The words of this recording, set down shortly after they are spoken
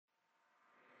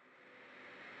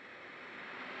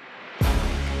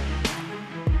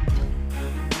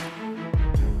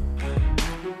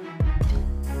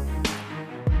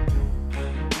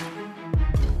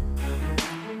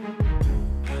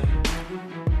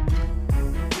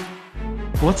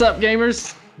What's up,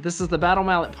 gamers? This is the Battle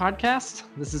Mallet Podcast.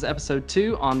 This is episode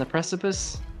 2 on the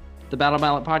Precipice. The Battle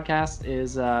Mallet Podcast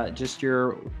is just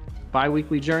your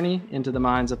bi-weekly journey into the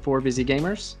minds of 4 busy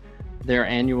gamers, their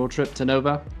annual trip to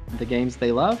Nova, the games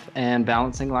they love, and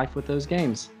balancing life with those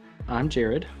games. I'm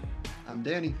Jared. I'm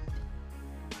Danny.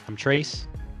 I'm Trace.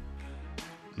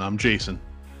 And I'm Jason.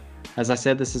 As I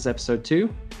said, this is episode 2.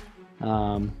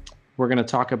 We're going to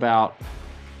talk about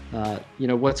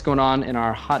what's going on in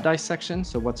our hot dice section.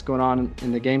 So what's going on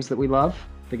in the games that we love,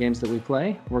 the games that we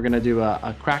play. We're going to do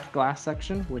a cracked glass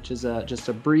section, which is just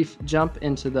a brief jump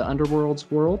into the Underworld's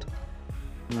world.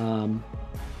 So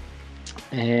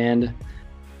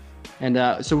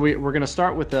we're going to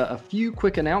start with a few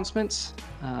quick announcements,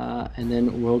 and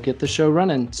then we'll get the show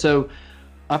running. So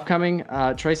upcoming,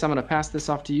 Trace, I'm going to pass this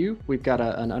off to you. We've got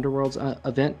an Underworlds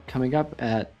event coming up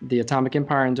at the Atomic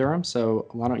Empire in Durham. So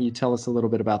why don't you tell us a little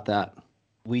bit about that?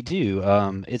 We do.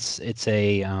 It's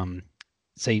a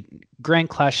Grand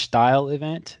Clash style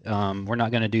event. We're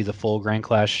not going to do the full Grand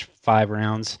Clash 5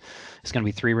 rounds. It's going to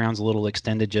be 3 rounds, a little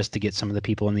extended, just to get some of the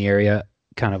people in the area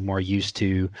kind of more used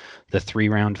to the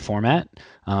 3-round format.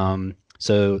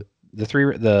 So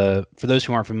for those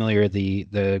who aren't familiar,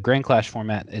 the Grand Clash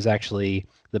format is actually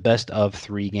the best of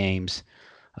 3 games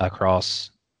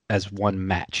across as one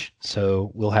match.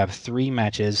 So we'll have 3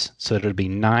 matches, so it'll be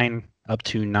up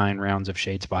to 9 rounds of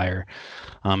Shadespire,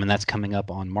 and that's coming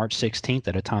up on March 16th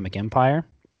at Atomic Empire.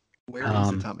 Where is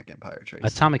Atomic Empire, Trace?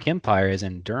 Atomic Empire is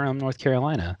in Durham, North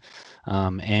Carolina.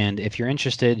 And if you're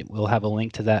interested, we'll have a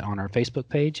link to that on our Facebook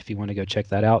page if you want to go check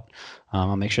that out.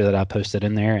 I'll make sure that I post it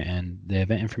in there, and the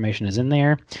event information is in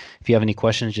there. If you have any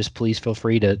questions, just please feel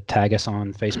free to tag us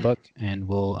on Facebook, and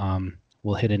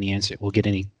we'll hit any answer. We'll get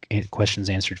any questions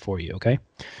answered for you. Okay.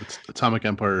 Atomic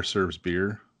Empire serves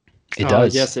beer. It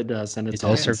does. Yes, it does, and It it's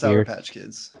does awesome. serve Sour beer. Patch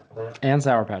Kids. And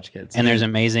Sour Patch Kids. And there's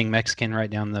amazing Mexican right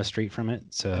down the street from it.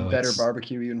 So And better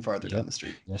barbecue even farther down the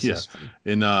street. Yes, Yeah.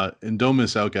 yes. And don't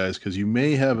miss out, guys, because you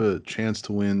may have a chance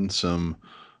to win some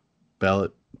oh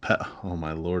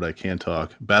my lord, I can't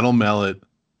talk. Battle Mallet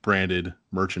branded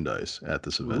merchandise at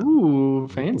this event. Ooh,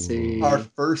 fancy. Our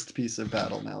first piece of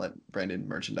Battle Mallet branded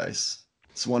merchandise.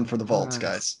 It's one for the vaults, Nice.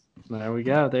 guys. There we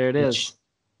go. There it is. Which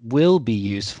will be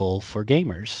useful for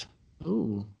gamers.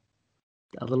 Ooh,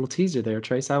 a little teaser there,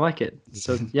 Trace. I like it.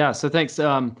 So yeah, so thanks.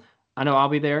 I know I'll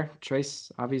be there.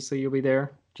 Trace, obviously you'll be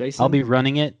there. Jason, I'll be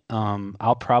running it.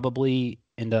 I'll probably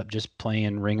end up just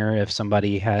playing ringer if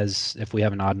we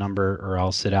have an odd number, or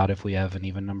I'll sit out if we have an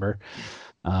even number,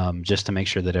 just to make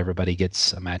sure that everybody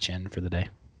gets a match in for the day.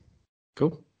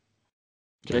 Cool.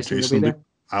 Jason, Jason, you'll be there.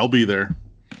 I'll be there.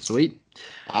 Sweet.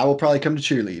 I will probably come to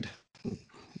cheerlead.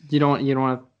 You don't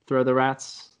want to throw the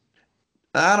rats?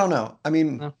 I don't know. I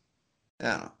mean, No. I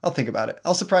don't know. I'll think about it.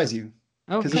 I'll surprise you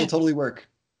because Okay. it'll totally work.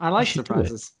 I like should do it.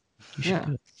 surprises. Yeah.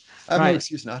 I have Right. no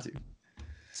excuse not to.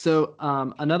 So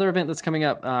another event that's coming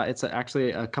up, it's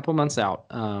actually a couple months out,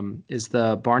 is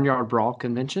the Barnyard Brawl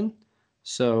Convention.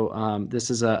 So this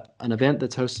is an event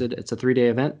that's hosted. It's a 3-day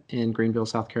event in Greenville,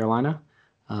 South Carolina,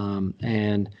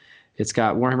 and it's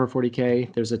got Warhammer 40K.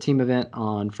 There's a team event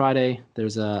on Friday.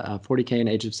 There's a 40K and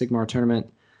Age of Sigmar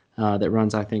tournament that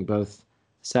runs, I think, both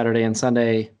Saturday and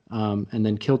Sunday, and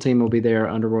then Kill Team will be there.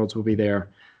 Underworlds will be there.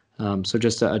 So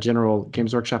just a general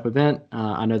Games Workshop event.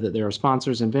 I know that there are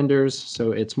sponsors and vendors,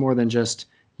 so it's more than just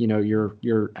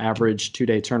your average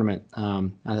 2-day tournament.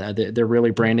 They're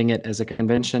really branding it as a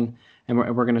convention, and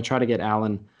we're going to try to get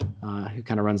Alan, who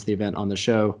kind of runs the event, on the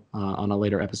show on a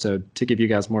later episode to give you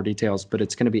guys more details. But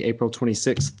it's going to be April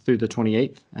 26th through the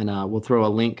 28th, and we'll throw a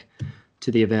link to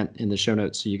the event in the show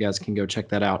notes so you guys can go check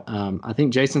that out. I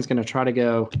think Jason's going to try to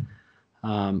go.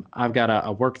 I've got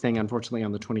a work thing, unfortunately,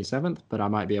 on the 27th, but I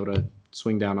might be able to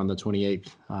swing down on the 28th.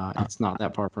 It's not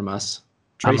that far from us.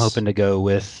 I'm Trace? hoping to go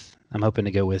with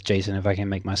Jason if I can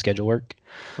make my schedule work.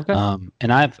 Okay.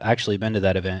 And I've actually been to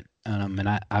that event,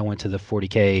 and I went to the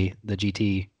 40K, the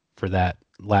GT, for that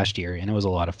last year, and it was a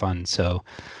lot of fun. So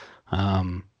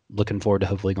looking forward to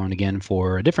hopefully going again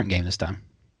for a different game this time.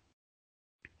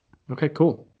 Okay,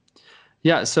 cool.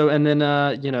 Yeah. So, and then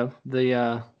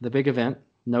the big event,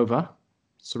 Nova.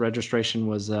 So registration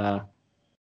was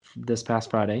this past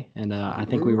Friday, and I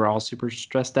think we were all super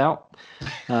stressed out.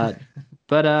 But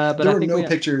There I were think no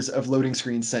pictures of loading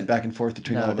screens sent back and forth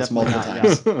between all of us definitely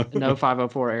multiple not, times. yeah. No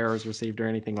 504 errors received or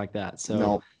anything like that.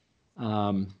 So,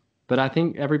 No. but I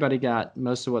think everybody got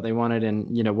most of what they wanted, and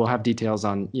we'll have details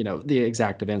on the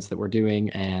exact events that we're doing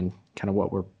and kind of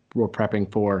what we're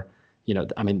prepping for.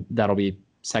 I mean, that'll be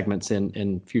segments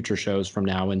in future shows from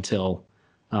now until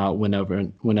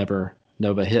whenever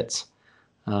Nova hits.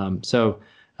 So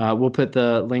We'll put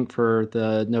the link for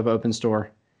the Nova Open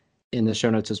Store in the show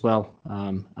notes as well.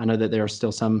 I know that there are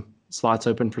still some slots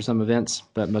open for some events,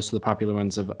 but most of the popular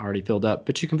ones have already filled up.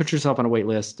 But you can put yourself on a wait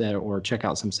list or check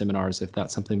out some seminars if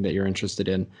that's something that you're interested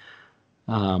in.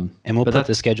 And we'll but put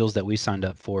the schedules that we signed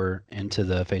up for into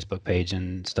the Facebook page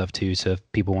and stuff too. So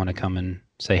if people want to come and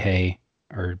say hey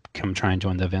or come try and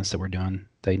join the events that we're doing,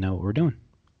 they know what we're doing.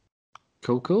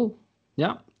 Cool.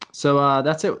 Yeah. So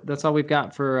that's it. That's all we've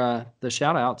got for the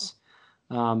shout outs.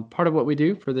 Part of what we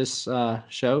do for this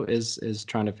show is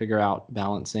trying to figure out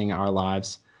balancing our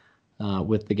lives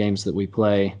with the games that we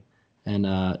play.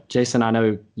 And Jason, I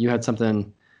know you had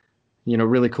something,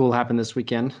 really cool happen this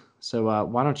weekend. So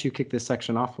why don't you kick this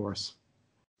section off for us?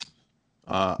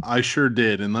 I sure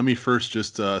did. And let me first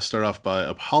just start off by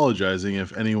apologizing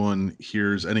if anyone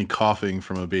hears any coughing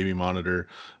from a baby monitor.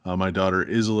 My daughter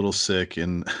is a little sick,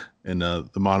 and the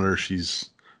monitor, she's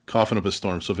coughing up a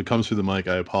storm. So if it comes through the mic,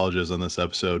 I apologize on this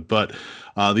episode. But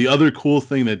the other cool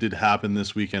thing that did happen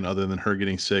this weekend, other than her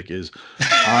getting sick, is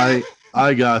I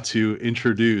got to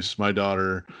introduce my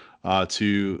daughter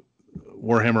to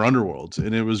Warhammer Underworlds,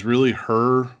 and it was really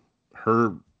her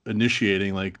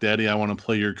initiating, like, Daddy, I want to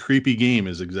play your creepy game,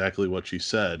 is exactly what she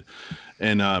said.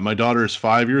 And my daughter is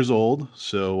 5 years old,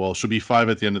 so, well, she'll be 5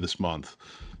 at the end of this month.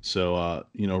 So,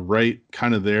 right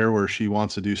kind of there where she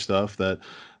wants to do stuff that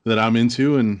I'm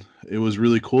into, and it was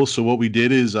really cool. So what we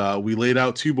did is we laid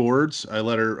out 2 boards. I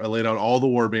laid out all the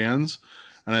war bands,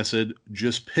 and I said,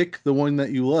 just pick the one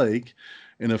that you like.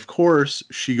 And of course,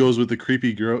 she goes with the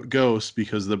creepy ghost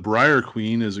because the Briar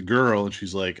Queen is a girl, and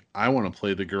she's like, I want to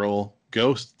play the girl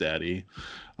ghost, Daddy.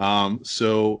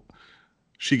 So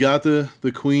she got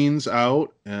the queens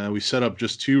out, and we set up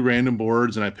just 2 random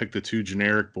boards, and I picked the 2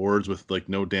 generic boards with like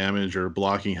no damage or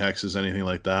blocking hexes, anything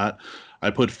like that. I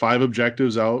put 5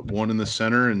 objectives out, 1 in the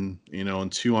center, and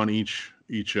and 2 on each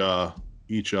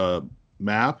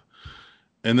map.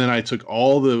 And then I took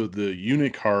all the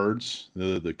unit cards,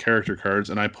 the character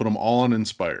cards, and I put them all on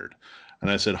Inspired.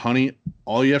 And I said, honey,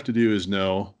 all you have to do is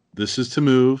know this is to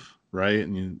move, right?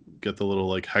 And you get the little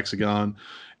like hexagon.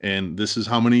 And this is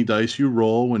how many dice you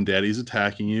roll when Daddy's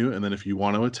attacking you. And then if you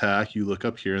want to attack, you look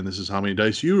up here, and this is how many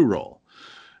dice you roll.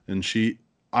 And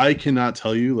I cannot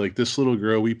tell you, like, this little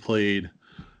girl, we played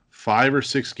 5 or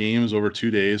 6 games over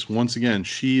 2 days. Once again,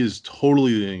 she is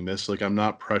totally doing this. Like, I'm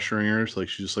not pressuring her. It's like,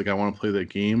 she's just like, I want to play that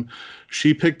game.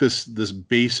 She picked this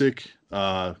basic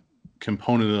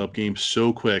component of the game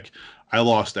so quick. I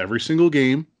lost every single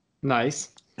game. Nice.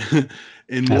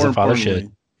 And more importantly,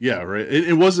 yeah, right.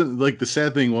 It wasn't like, the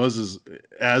sad thing is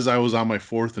as I was on my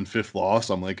 4th and 5th loss,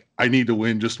 I'm like, I need to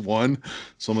win just one.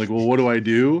 So I'm like, well, what do I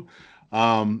do?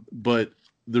 But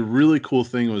the really cool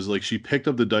thing was, like, she picked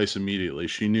up the dice immediately.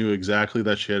 She knew exactly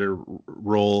that she had to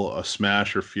roll a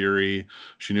smash or fury.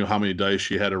 She knew how many dice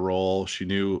she had to roll. She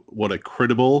knew what a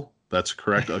critable, that's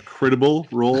correct, a critable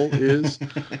roll is.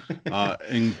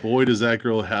 And boy, does that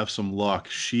girl have some luck.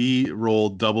 She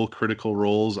rolled double critical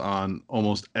rolls on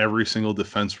almost every single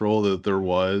defense roll that there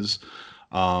was.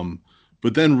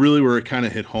 But then really where it kind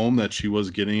of hit home that she was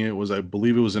getting it was, I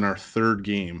believe it was in our 3rd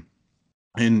game.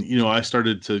 And, I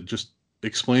started to just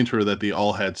explain to her that they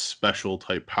all had special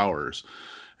type powers.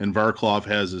 And Varklov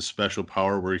has his special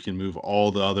power where he can move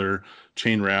all the other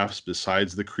chain rafts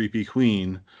besides the creepy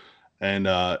queen. And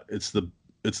it's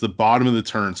the bottom of the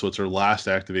turn, so it's her last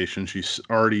activation. She's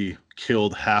already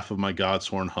killed half of my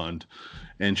Godsworn Hunt.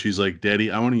 And she's like, Daddy,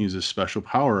 I want to use this special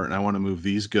power, and I want to move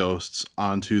these ghosts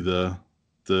onto the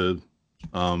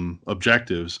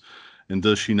objectives. And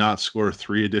does she not score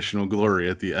 3 additional glory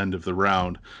at the end of the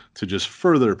round to just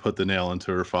further put the nail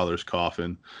into her father's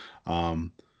coffin?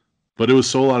 But it was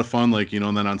so a lot of fun. Like,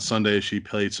 and then on Sunday she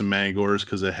played some Magors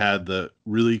because it had the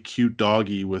really cute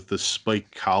doggy with the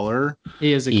spiked collar.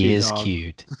 He is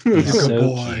cute. He's a So good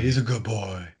boy. cute. He's a good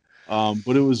boy.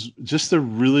 But it was just a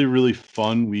really, really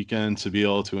fun weekend to be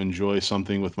able to enjoy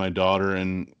something with my daughter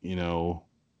and,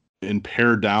 and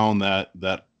pare down that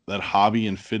hobby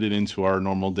and fit it into our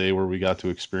normal day where we got to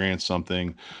experience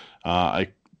something. I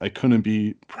couldn't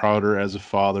be prouder as a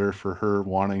father for her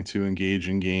wanting to engage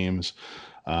in games.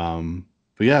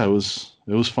 But yeah, it was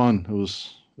fun. It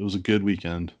was a good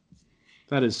weekend.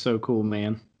 That is so cool,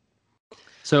 man.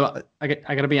 So I got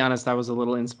to be honest, I was a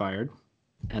little inspired,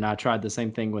 and I tried the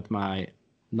same thing with my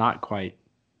not quite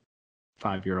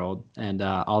 5-year-old, and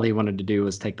all he wanted to do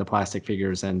was take the plastic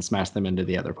figures and smash them into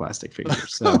the other plastic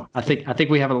figures. So I think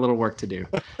we have a little work to do.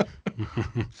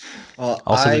 Well,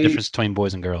 Also, the difference between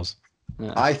boys and girls.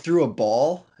 I threw a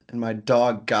ball, and my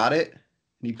dog got it, and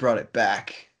he brought it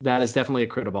back. That is definitely a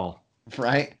crit ball.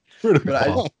 Right? But I-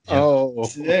 Ball. oh,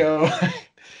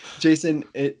 Jason,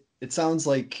 it sounds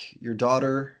like your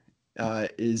daughter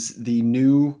is the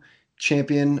new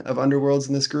champion of Underworlds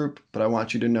in this group, but I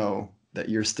want you to know that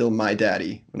you're still my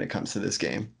daddy when it comes to this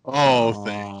game. Oh,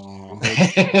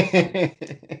 thank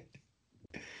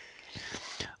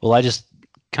Well, I just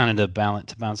kind of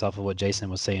to bounce off of what Jason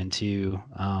was saying too,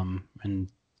 and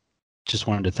just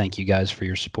wanted to thank you guys for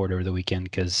your support over the weekend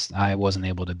because I wasn't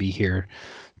able to be here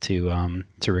to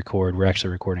record. We're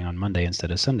actually recording on Monday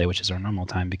instead of Sunday, which is our normal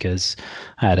time because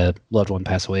I had a loved one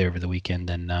pass away over the weekend,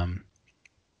 and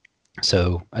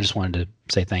so I just wanted to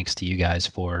say thanks to you guys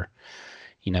for,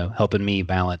 helping me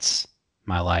balance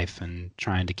my life and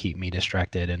trying to keep me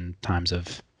distracted in times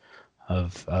of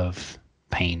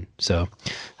pain. So,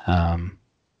 I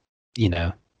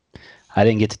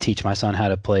didn't get to teach my son how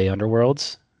to play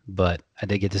Underworlds, but I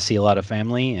did get to see a lot of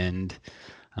family, and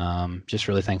just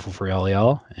really thankful for all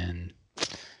y'all. And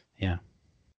yeah.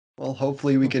 Well,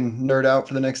 hopefully we can nerd out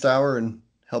for the next hour and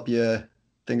help you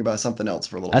think about something else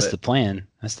for a little That's bit. the plan.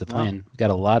 That's the plan. We've got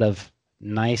a lot of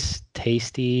nice,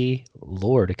 tasty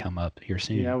lore to come up here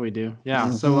soon. Yeah, we do. Yeah.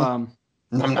 So, Nom,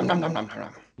 nom, nom, nom, nom, nom,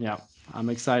 nom. yeah, I'm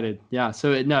excited. Yeah.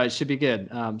 So, it should be good.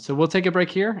 So we'll take a break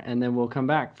here, and then we'll come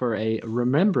back for a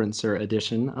Remembrancer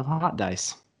edition of Hot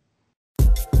Dice.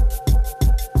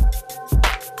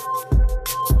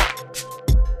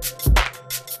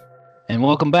 And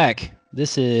welcome back.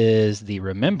 This is the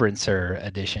Remembrancer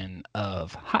edition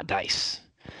of Hot Dice.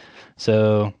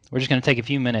 So we're just going to take a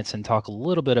few minutes and talk a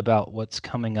little bit about what's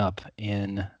coming up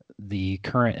in the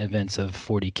current events of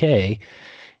 40K.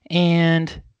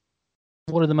 And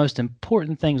one of the most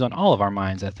important things on all of our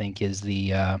minds, I think, is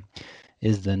the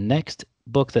next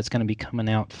book that's going to be coming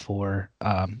out for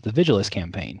the Vigilus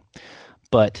campaign.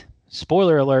 But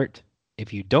spoiler alert,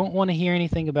 if you don't want to hear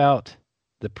anything about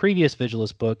the previous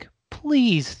Vigilus book,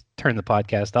 please turn the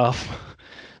podcast off.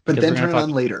 But because then we're gonna turn it talk-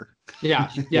 on later. Yeah.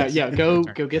 Go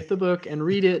get the book and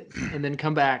read it, and then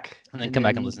come back. And then come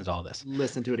back and listen to all this.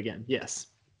 Listen to it again. Yes.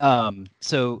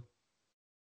 So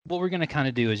what we're going to kind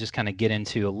of do is just kind of get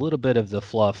into a little bit of the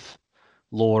fluff,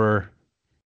 lore,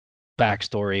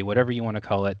 backstory, whatever you want to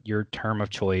call it, your term of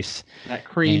choice. That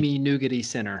creamy, nougaty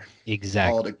center.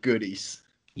 Exactly. All the goodies.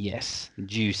 Yes,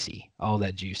 juicy, all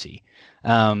that juicy.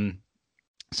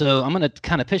 So I'm going to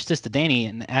kind of pitch this to Danny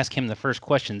and ask him the first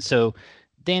question. So,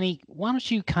 Danny, why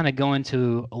don't you kind of go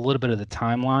into a little bit of the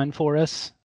timeline for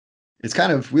us? It's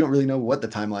kind of, we don't really know what the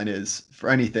timeline is for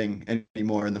anything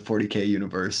anymore in the 40K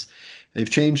universe. They've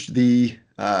changed the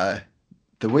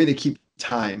way they keep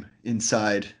time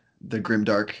inside the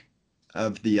grimdark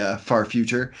of the far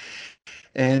future.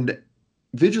 And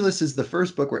Vigilus is the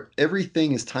first book where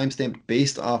everything is timestamped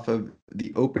based off of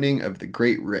the opening of the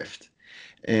Great Rift.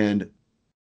 And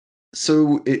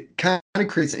so it kind of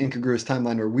creates an incongruous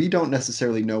timeline where we don't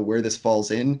necessarily know where this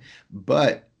falls in,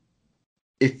 but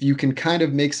if you can kind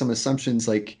of make some assumptions,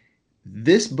 like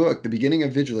this book, the beginning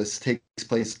of Vigilus, takes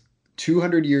place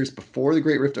 200 years before the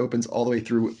Great Rift opens, all the way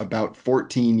through about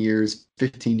 14 years,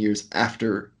 15 years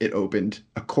after it opened,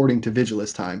 according to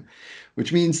Vigilus time,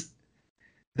 which means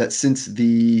that since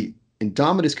the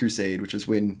Indomitus Crusade, which is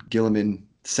when Guilliman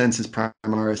sends his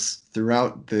Primaris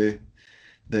throughout the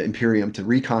Imperium to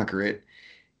reconquer it,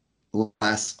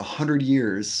 lasts 100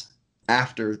 years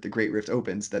after the Great Rift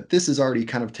opens, that this is already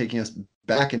kind of taking us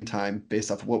back in time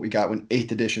based off of what we got when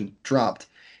 8th edition dropped.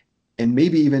 And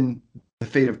maybe even the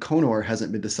fate of Conor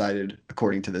hasn't been decided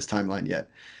according to this timeline yet.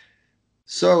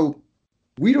 So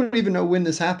we don't even know when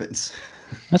this happens.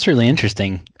 That's really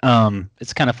interesting.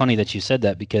 It's kind of funny that you said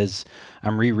that because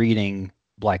I'm rereading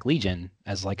Black Legion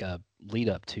as like a lead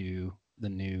up to the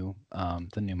new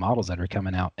models that are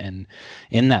coming out, and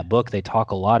in that book they talk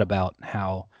a lot about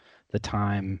how the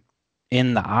time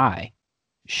in the eye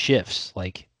shifts.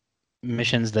 Like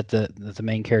missions that the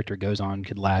main character goes on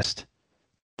could last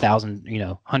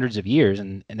hundreds of years,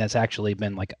 and that's actually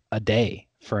been like a day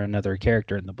for another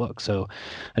character in the book. So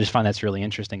I just find that's really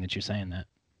interesting that you're saying that.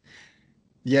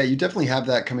 Yeah, you definitely have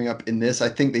that coming up in this. I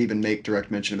think they even make direct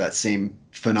mention of that same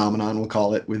phenomenon, we'll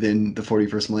call it, within the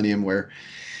 41st millennium, where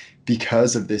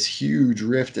because of this huge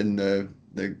rift and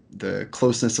the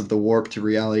closeness of the warp to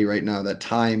reality right now, that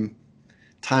time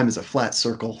is a flat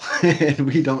circle, and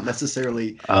we don't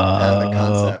necessarily have a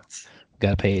concept.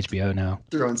 Gotta pay HBO now.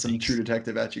 Throwing some True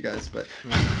Detective at you guys, but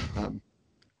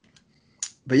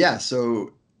yeah.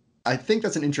 So I think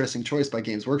that's an interesting choice by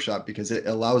Games Workshop because it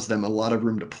allows them a lot of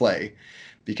room to play,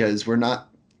 because we're not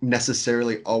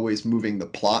necessarily always moving the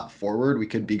plot forward. We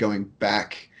could be going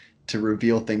back to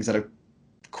reveal things that have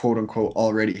quote unquote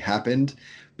already happened,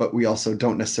 but we also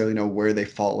don't necessarily know where they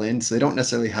fall in. So they don't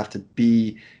necessarily have to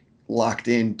be locked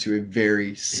into a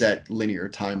very set linear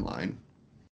timeline.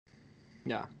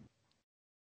 Yeah.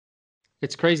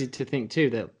 It's crazy to think too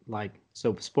that, like,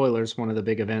 so spoilers, one of the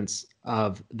big events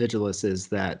of Vigilus is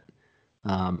that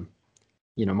Marnius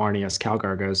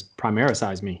Calgar goes,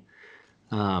 Primarisize me.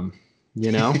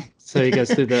 So he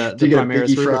goes through the Do you get a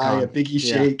Primaris Biggie fry, Rubicon. a Biggie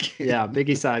Yeah. shake? Yeah,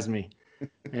 Biggie size me.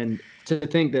 And to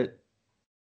think that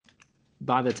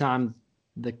by the time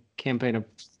the campaign of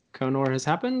Konor has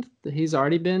happened, he's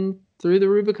already been through the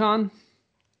Rubicon.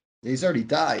 He's already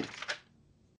died.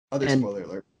 Other And- spoiler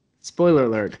alert. Spoiler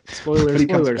alert. Spoiler, But he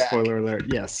comes spoiler, back. spoiler alert.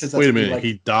 Yes. 'Cause that's Wait a what he minute, likes.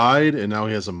 he died and now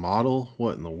he has a model?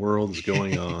 What in the world is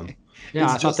going on? Yeah,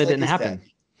 It's I thought just that like didn't his happen.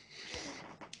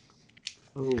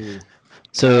 dad. Ooh.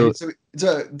 So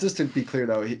So just to be clear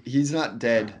though, he's not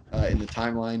dead in the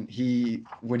timeline.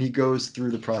 When he goes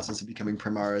through the process of becoming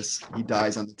Primaris, he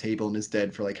dies on the table and is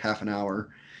dead for like half an hour,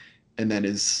 and then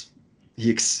his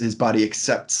body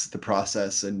accepts the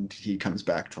process and he comes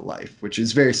back to life, which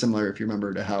is very similar, if you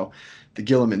remember, to how the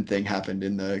Gilliman thing happened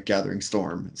in the Gathering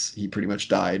Storm. He pretty much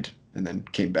died and then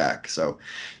came back. So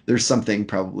there's something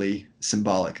probably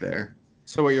symbolic there.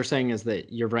 So what you're saying is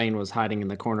that your brain was hiding in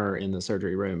the corner in the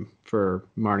surgery room for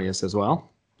Marnius as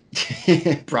well?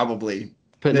 Probably.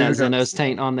 Putting that There- Xenos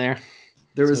taint on there?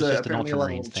 There So was it's just an apparently a lot of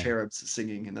Ultramarines little thing. cherubs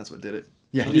singing, and that's what did it.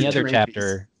 Yeah, any he's other Terrain Piece.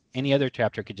 chapter, any other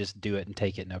chapter could just do it and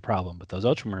take it, no problem. But those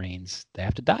Ultramarines, they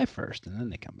have to die first and then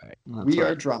they come back. That's We are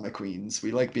right. drama queens.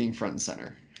 We like being front and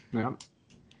center. Yeah.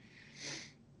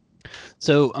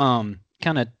 So,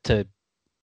 kind of to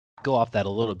go off that a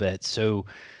little bit. So,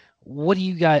 what do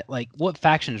you got? Like, what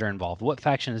factions are involved? What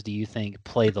factions do you think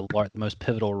play the most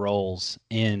pivotal roles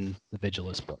in the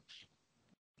Vigilus book?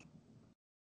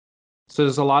 So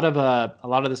there's a lot of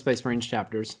the Space Marines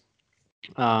chapters.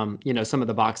 Some of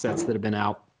the box sets that have been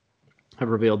out have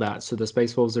revealed that. So the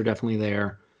Space Wolves are definitely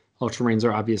there. Ultramarines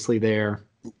are obviously there.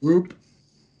 Whoop.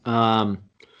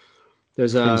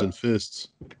 There's Crimson Fists.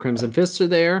 the Crimson Fists are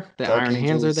there. The Dark Iron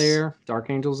Hands are Angels. there. Dark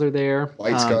Angels are there.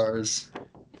 White Scars.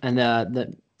 And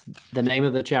the name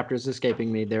of the chapter is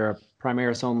escaping me. They're a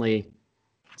Primaris only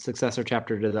successor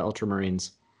chapter to the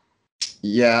Ultramarines.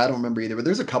 Yeah, I don't remember either, but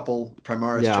there's a couple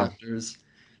Primaris Yeah. chapters.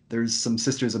 There's some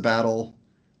Sisters of Battle.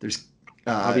 There's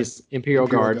Obvious Imperial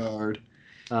Guard.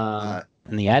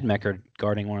 And the Admech are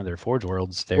guarding one of their Forge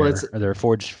worlds there. Well, it's- or their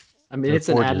Forge. I mean, their it's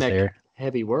an forges AdMech there.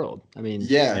 heavy world. I mean,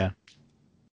 Yeah.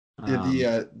 um,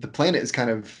 The planet is kind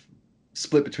of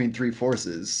split between three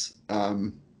forces.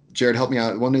 Jared, help me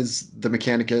out. One is the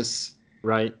Mechanicus.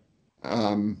 right.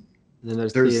 Um, Then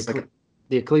there's there's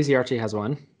the Ecclesiarchy has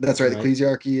one. that's right. Right. The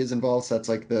Ecclesiarchy is involved. So that's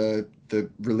like the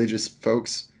religious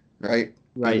folks, right?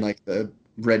 Right. And like the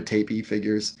red tapey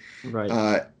figures. Right.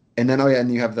 And then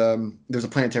and you have there's a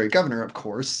planetary governor, of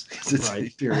course, 'cause it's Right.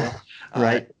 Imperial.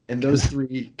 Right. And those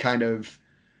three kind of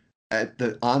at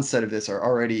the onset of this are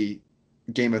already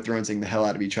Game of Thronesing the hell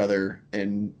out of each other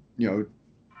and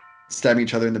stabbing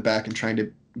each other in the back and trying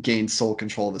to gain sole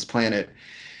control of this planet.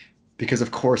 Because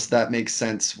of course that makes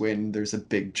sense when there's a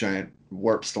big giant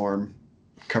warp storm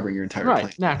covering your entire Right.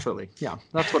 planet. Naturally. Yeah.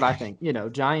 That's what I think.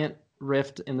 Giant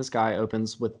rift in the sky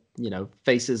opens with,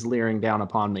 faces leering down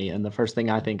upon me. And the first thing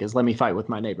I think is, let me fight with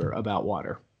my neighbor about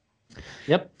water.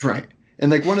 Yep. Right.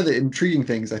 And like one of the intriguing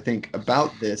things I think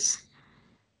about this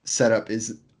setup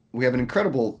is we have an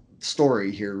incredible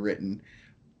story here written.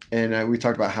 And we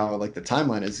talked about how like the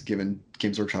timeline has given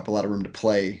Games Workshop a lot of room to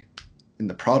play in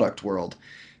the product world.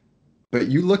 But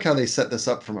you look how they set this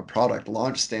up from a product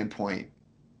launch standpoint.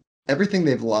 Everything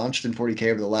they've launched in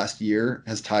 40K over the last year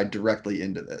has tied directly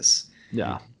into this.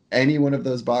 Yeah. Any one of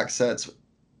those box sets,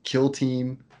 Kill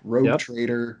Team, Rogue Yep.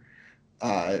 Trader,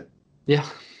 Yeah.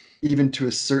 even to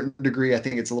a certain degree, I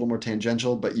think it's a little more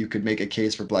tangential, but you could make a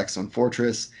case for Blackstone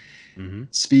Fortress. Mm-hmm.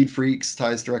 Speed Freaks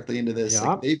ties directly into this. Yeah.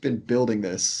 Like, they've been building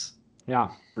this Yeah.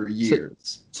 for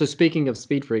years. So speaking of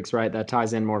Speed Freaks, right, that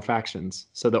ties in more factions.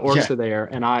 So the orcs Yeah. are there,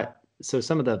 and so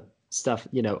some of the stuff,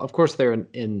 of course they're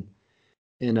in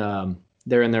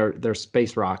they're in their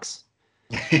space rocks,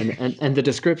 and the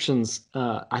descriptions.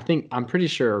 I'm pretty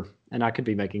sure, and I could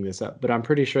be making this up, but I'm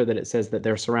pretty sure that it says that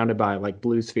they're surrounded by like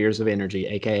blue spheres of energy,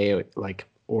 aka like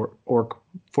orc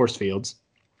force fields,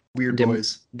 Weird dim-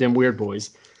 boys. dim weird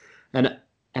boys, and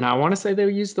I want to say they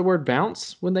use the word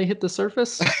bounce when they hit the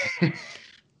surface.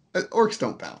 Orcs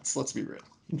don't bounce. Let's be real.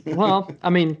 Well, I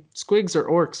mean, squigs are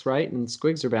orcs, right? And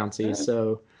squigs are bouncy. Yeah.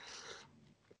 So,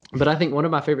 but I think one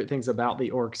of my favorite things about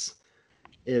the orcs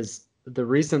is the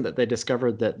reason that they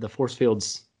discovered that the force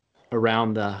fields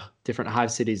around the different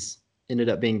hive cities ended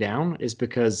up being down is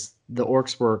because the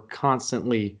orcs were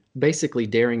constantly basically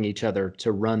daring each other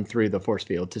to run through the force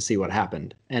field to see what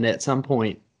happened. And at some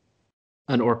point,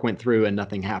 an orc went through and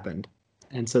nothing happened.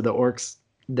 And so the orcs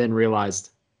then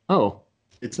realized, oh,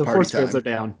 It's the party force fields time. are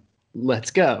down.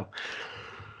 Let's go.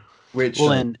 Which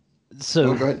Well, and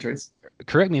so go ahead, Trace.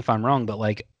 correct me if I'm wrong, but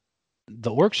like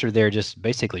the orcs are there just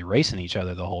basically racing each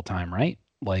other the whole time, right?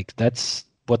 Like that's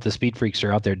what the speed freaks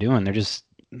are out there doing. They're just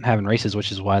having races,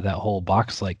 which is why that whole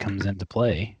box like comes into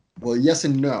play. Well, yes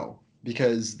and no,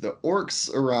 because the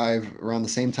orcs arrive around the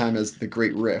same time as the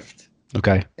Great Rift,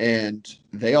 Okay. and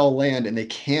they all land, and they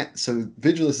can't. So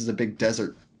Vigilus is a big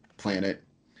desert planet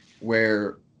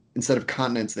where instead of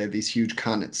continents, they have these huge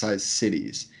continent-sized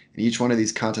cities. And each one of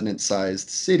these continent-sized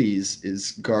cities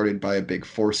is guarded by a big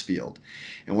force field.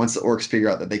 And once the orcs figure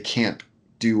out that they can't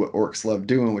do what orcs love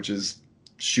doing, which is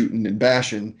shooting and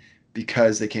bashing,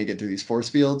 because they can't get through these force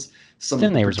fields, some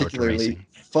Then they resort to particularly racing.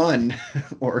 fun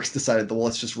orcs decided, well,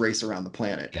 let's just race around the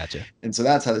planet. Gotcha. And so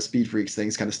that's how the Speed Freaks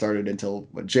things kind of started until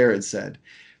what Jared said.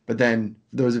 But then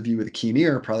those of you with a keen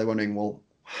ear are probably wondering, well,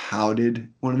 how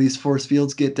did one of these force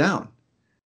fields get down?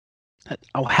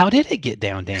 Oh, how did it get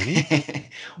down, Danny?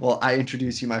 Well, I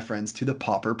introduce you, my friends, to the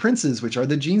Pauper Princes, which are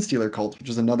the Gene Stealer cult, which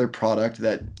is another product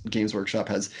that Games Workshop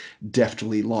has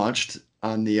deftly launched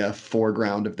on the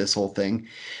foreground of this whole thing.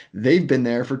 They've been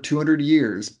there for 200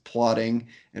 years, plotting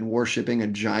and worshipping a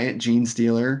giant Gene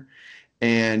Stealer.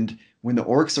 And when the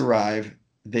orcs arrive,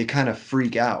 they kind of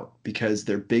freak out because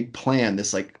their big plan,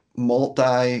 this like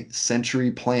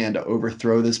multi-century plan to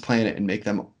overthrow this planet and make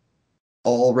them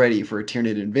all ready for a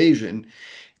Tyranid invasion,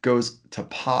 goes to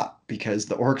pot because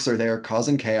the orcs are there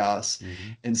causing chaos.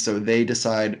 Mhm. And so they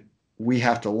decide we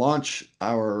have to launch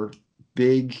our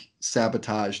big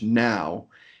sabotage now.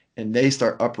 And they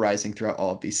start uprising throughout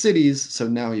all of these cities. So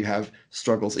now you have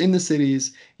struggles in the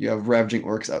cities, you have ravaging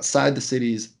orcs outside the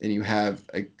cities, and you have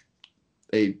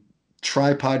a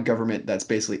tripod government that's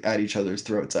basically at each other's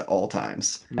throats at all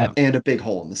times, Yeah. and a big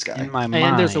hole in the sky. In my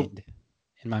And there's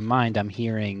mind, I'm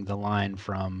hearing the line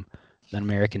from the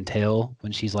American Tail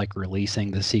when she's like releasing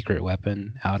the secret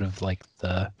weapon out of like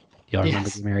the. Y'all remember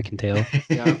Yes. the American Tail?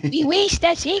 Yeah. We wish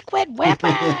the secret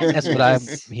weapon. That's what I'm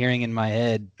hearing in my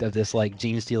head of this like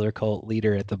Gene Stealer cult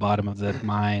leader at the bottom of the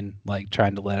mine, like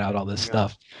trying to let out all this Yeah.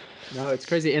 stuff. No, it's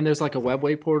crazy. And there's like a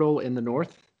webway portal in the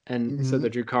north. And so Mhm. the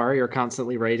Drukhari are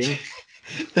constantly raiding.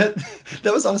 that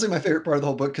was honestly my favorite part of the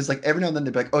whole book, because like every now and then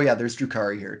they'd be like, oh yeah, there's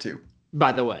Drukhari here too.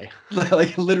 By the way.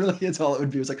 Like literally it's all it would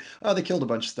be. It was like, oh, they killed a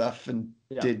bunch of stuff and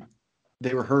Yeah.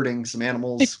 they were hurting some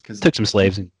animals because Took some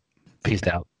slaves and peaced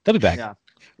out. They'll be back. Yeah.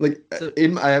 like So-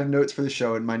 I have notes for the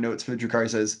show, and my notes for the Drukhari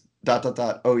says ...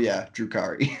 Oh yeah,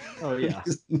 Drukhari. Oh yeah.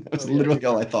 That was Oh, yeah, literally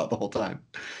all I thought the whole time.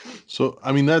 So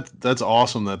I mean that's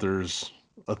awesome that there's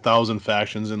 1,000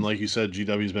 factions, and like you said,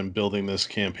 GW's been building this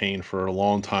campaign for a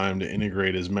long time to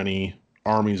integrate as many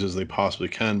armies as they possibly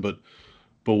can. But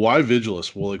why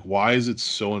Vigilus? Well, like why is it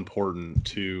so important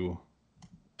to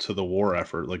the war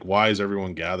effort? Like why is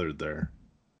everyone gathered there?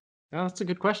 Oh, that's a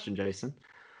good question, Jason.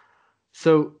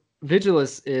 So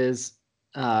Vigilus is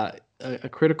a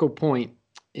critical point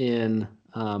in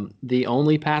the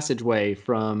only passageway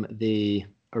from the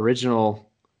original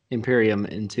Imperium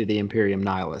into the Imperium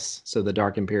Nihilus. So the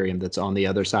Dark Imperium that's on the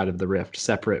other side of the rift,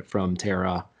 separate from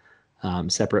Terra,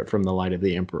 separate from the Light of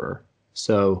the Emperor.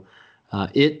 So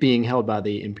it being held by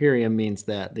the Imperium means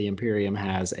that the Imperium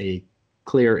has a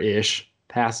clear-ish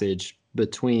passage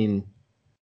between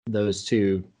those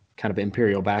two kind of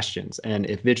imperial bastions. And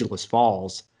if Vigilus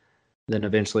falls, then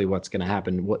eventually what's going to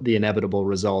happen? What the inevitable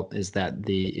result is that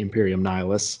the Imperium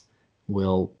Nihilus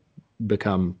will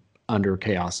become under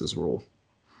Chaos's rule.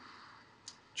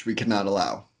 Which we cannot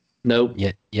allow. Nope.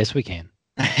 Yeah, yes, we can.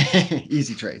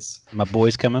 Easy Trace. My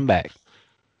boy's coming back.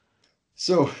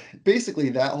 So basically,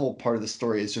 that whole part of the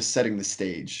story is just setting the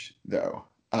stage, though.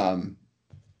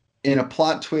 In a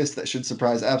plot twist that should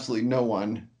surprise absolutely no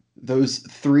one, those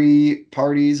three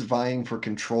parties vying for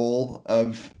control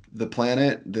of the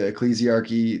planet, the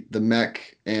Ecclesiarchy, the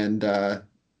Mech, and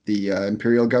the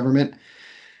Imperial government.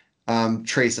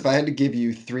 Trace, if I had to give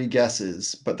you three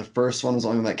guesses, but the first one was the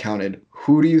only one that counted,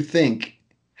 who do you think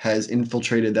has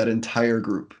infiltrated that entire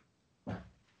group?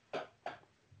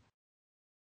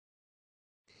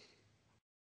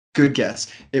 Good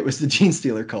guess. It was the Gene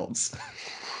Stealer cults.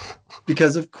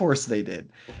 Because of course they did.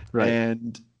 Right.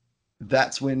 And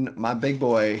that's when my big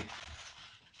boy,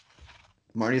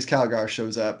 Marnius Calgar,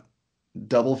 shows up,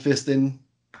 double fisting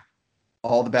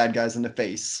all the bad guys in the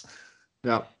face,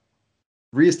 Yeah.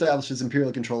 reestablishes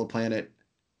Imperial control of the planet,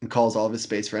 and calls all of his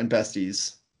Space Friend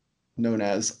besties, known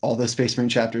as all those Space Marine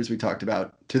chapters we talked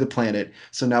about, to the planet.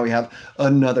 So now we have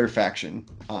another faction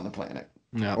on the planet,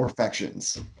 Yeah. or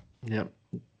factions. Yep.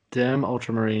 Dim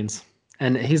Ultramarines.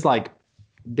 And he's like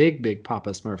big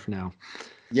Papa Smurf now.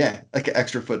 Yeah, like an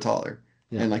extra foot taller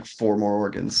Yeah. and like 4 more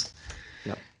organs.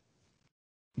 Yep.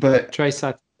 But Trace,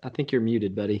 I think you're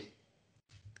muted, buddy.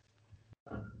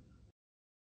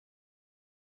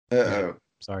 uh-oh.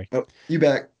 Sorry. Oh, you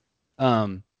back.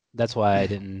 That's why I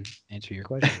didn't answer your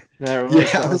question. There it Yeah,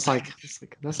 was. I I was was like,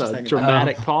 that's just a hanging-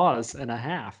 dramatic pause and a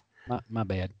half. My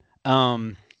bad.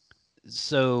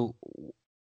 So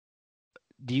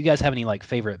do you guys have any like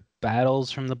favorite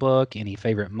battles from the book? Any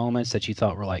favorite moments that you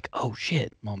thought were like, oh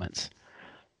shit moments?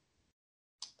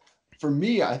 For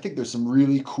me, I think there's some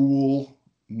really cool,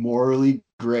 morally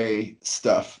gray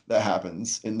stuff that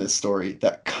happens in this story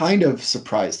that kind of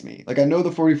surprised me. Like, I know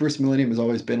the 41st Millennium has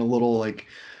always been a little like,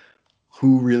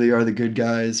 who really are the good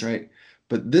guys, right?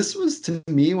 But this was to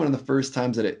me one of the first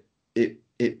times that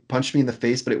it punched me in the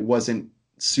face, but it wasn't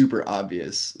super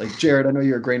obvious. Like, Jared, I know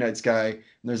you're a Grey Knights guy, and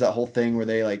there's that whole thing where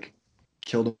they like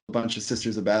killed a bunch of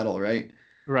Sisters of Battle, right?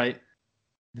 Right.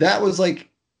 That was like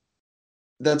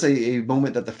that's a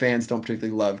moment that the fans don't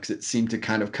particularly love because it seemed to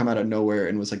kind of come out of nowhere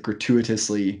and was like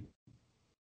gratuitously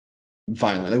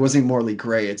violent. It wasn't morally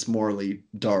gray, it's morally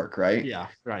dark, right? Yeah.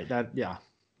 Right.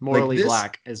 Morally this-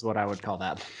 black is what I would call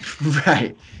that.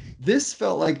 Right. This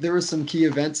felt like there were some key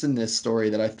events in this story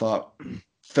that I thought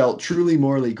felt truly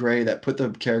morally gray that put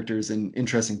the characters in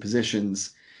interesting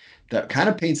positions that kind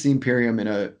of paints the Imperium in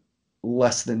a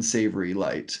less than savory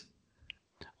light.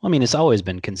 Well, I mean, it's always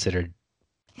been considered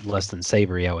less than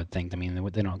savory, I would think. I mean,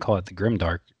 they don't call it the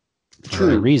Grimdark for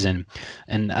a reason.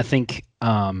 And I think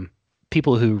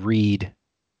people who read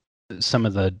some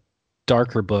of the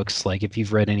darker books, like if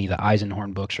you've read any of the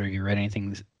Eisenhorn books or you read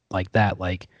anything like that,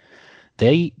 like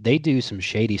they do some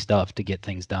shady stuff to get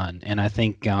things done. And I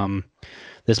think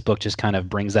this book just kind of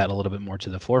brings that a little bit more to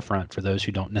the forefront for those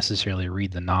who don't necessarily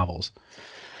read the novels.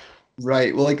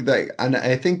 Right. Well, like that, and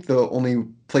I think the only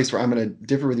place where I'm going to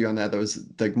differ with you on that, though, is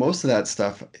like most of that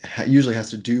stuff usually has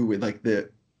to do with like the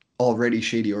already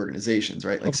shady organizations,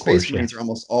 right? Like Of Space course, yeah. Marines are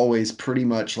almost always pretty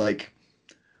much like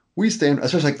we stand,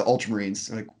 especially like the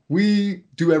Ultramarines, like we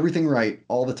do everything right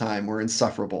all the time. We're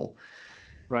insufferable.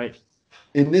 Right.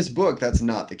 In this book, that's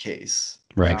not the case,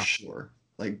 Right. for sure.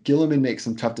 Like Gilliman makes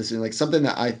some tough decisions. Like something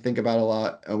that I think about a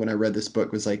lot when I read this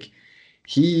book was like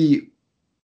he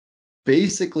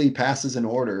basically passes an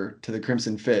order to the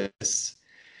Crimson Fists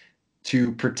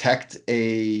to protect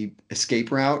a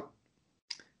escape route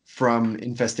from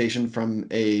infestation from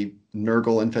a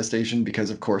Nurgle infestation because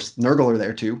of course Nurgle are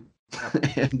there too.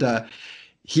 And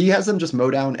he has them just mow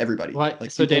down everybody. Well,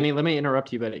 Like so people- Danny, let me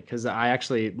interrupt you, buddy, because I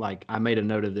actually I made a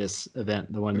note of this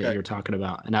event, the one that Okay. you're talking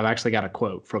about, and I've actually got a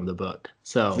quote from the book.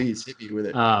 So please hit me with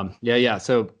it. yeah.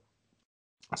 So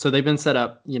they've been set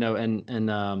up, and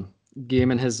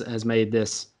Gaiman has made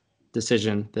this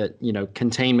decision that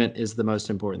containment is the most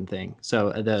important thing.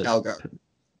 So the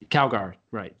Calgar.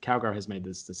 Calgar has made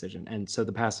this decision, and so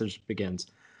the passage begins.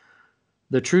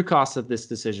 The true cost of this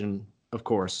decision, of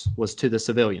course, was to the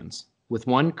civilians. With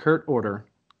one curt order,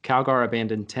 Calgar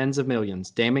abandoned tens of millions,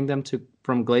 damning them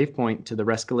from Glaive Point to the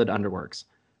Rescolid Underworks.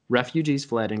 Refugees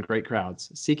fled in great crowds,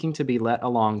 seeking to be let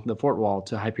along the fort wall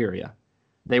to Hyperia.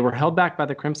 They were held back by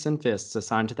the Crimson Fists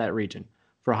assigned to that region,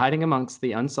 for hiding amongst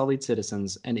the unsullied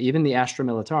citizens, and even the Astra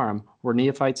Militarum were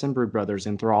neophytes and brood brothers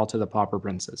in thrall to the pauper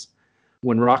princes.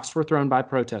 When rocks were thrown by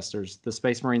protesters, the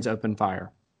Space Marines opened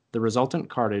fire. The resultant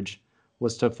carnage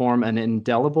was to form an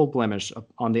indelible blemish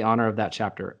on the honor of that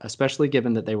chapter, especially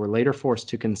given that they were later forced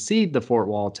to concede the fort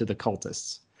wall to the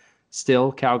cultists.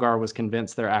 Still, Calgar was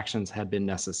convinced their actions had been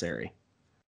necessary.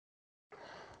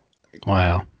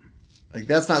 Wow. Like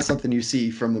that's not something you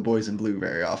see from the Boys in Blue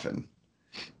very often.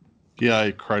 Yeah,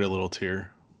 I cried a little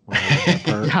tear when I read that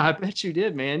part. Yeah, I bet you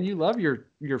did, man. You love your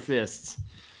fists.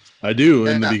 I do,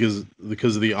 and Yeah.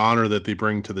 because of the honor that they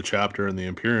bring to the chapter and the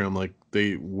Imperium, like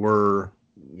they were,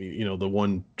 the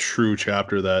one true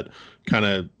chapter that kind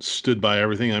of stood by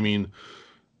everything. I mean,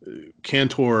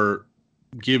 Cantor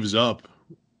gives up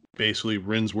basically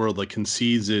Rin's world, like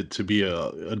concedes it to be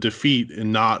a defeat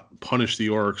and not punish the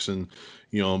orcs, and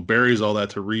buries all that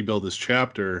to rebuild this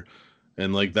chapter.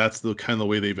 And like that's the kind of the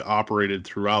way they've operated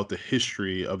throughout the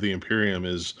history of the Imperium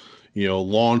is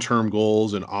long-term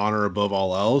goals and honor above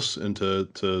all else, and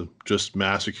to just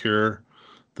massacre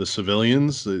the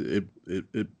civilians. It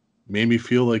made me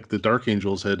feel like the Dark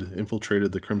Angels had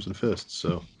infiltrated the Crimson Fist.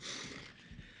 So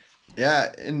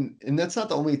Yeah, and that's not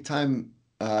the only time.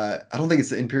 I don't think it's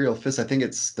the Imperial Fist. I think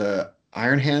it's the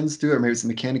Iron Hands do it, or maybe it's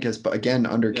the Mechanicus. But again,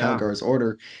 under Yeah. Calgar's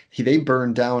order, they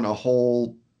burned down a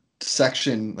whole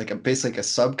section, basically a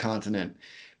subcontinent,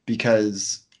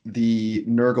 because the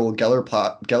Nurgle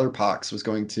Gellerpox was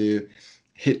going to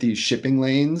hit these shipping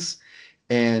lanes,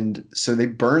 And so they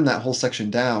burn that whole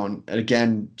section down, and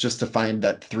again, just to find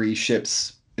that 3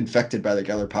 ships infected by the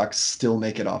Gellerpox still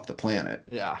make it off the planet.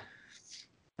 Yeah.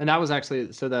 And that was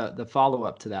actually so the follow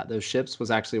up to that, those ships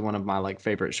was actually one of my like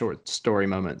favorite short story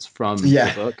moments from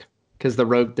the book. Because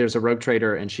there's a rogue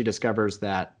trader and she discovers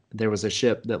that there was a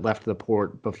ship that left the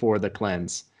port before the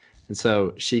cleanse. And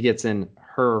so she gets in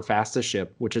her fastest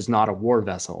ship, which is not a war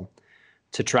vessel,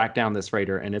 to track down this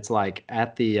raider. And it's like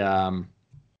at the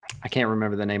I can't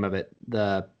remember the name of it.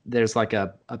 There's like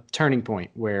a turning point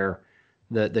where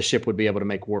the ship would be able to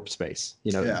make warp space,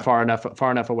 far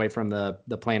enough away from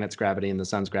the planet's gravity and the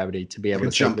sun's gravity to be able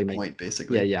to jump safely point,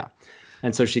 basically. Yeah.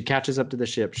 And so she catches up to the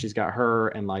ship. She's got her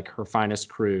and like her finest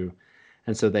crew.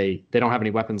 And so they don't have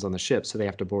any weapons on the ship, so they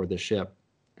have to board the ship.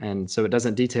 And so it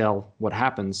doesn't detail what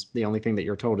happens. The only thing that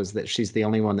you're told is that she's the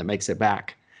only one that makes it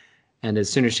back. And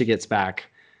as soon as she gets back,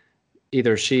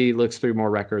 either she looks through more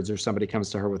records or somebody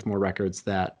comes to her with more records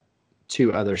that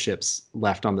 2 other ships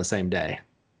left on the same day.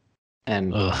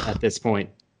 And at this point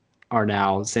are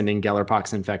now sending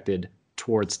Gellerpox infected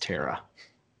towards Terra.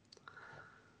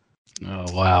 Oh,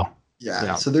 wow.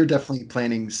 Yeah. So they're definitely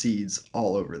planting seeds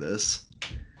all over this.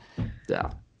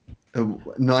 Yeah.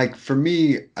 Like for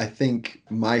me, I think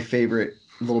my favorite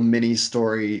little mini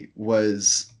story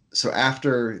was, so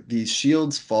after these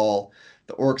shields fall,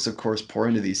 the orcs of course pour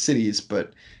into these cities,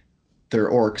 but they're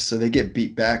orcs, so they get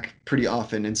beat back pretty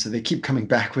often, and so they keep coming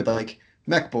back with like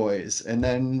mech boys, and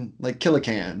then like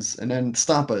killicans, and then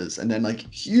stompas, and then like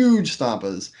huge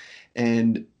stompas,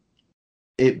 and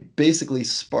it basically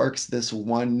sparks this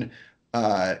one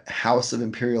house of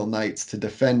Imperial Knights to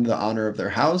defend the honor of their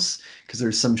house, because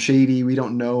there's some shady, we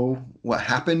don't know what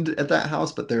happened at that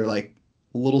house, but they're like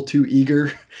a little too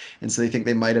eager, and so they think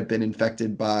they might have been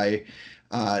infected by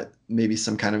maybe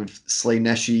some kind of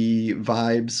Slaaneshi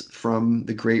vibes from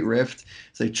the Great Rift.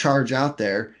 So they charge out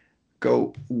there,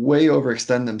 go way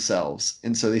overextend themselves,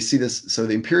 and so they see this. So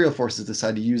the Imperial forces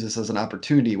decide to use this as an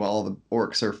opportunity while all the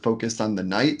orcs are focused on the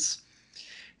knights.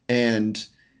 And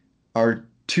our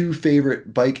 2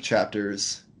 favorite bike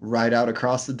chapters ride out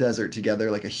across the desert together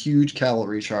like a huge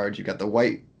cavalry charge. You've got the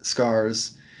White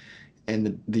Scars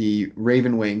and the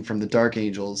Raven Wing from the Dark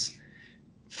Angels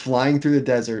flying through the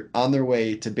desert on their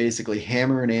way to basically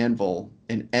hammer and anvil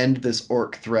and end this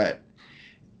orc threat.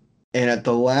 And at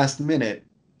the last minute,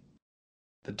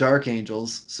 the Dark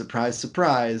Angels, surprise,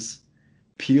 surprise,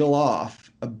 peel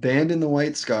off, abandon the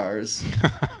White Scars,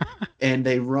 and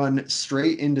they run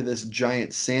straight into this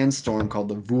giant sandstorm called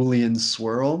the Vulian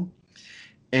Swirl.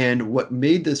 And what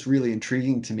made this really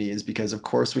intriguing to me is because, of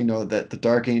course, we know that the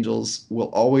Dark Angels will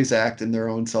always act in their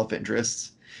own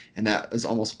self-interests, and that is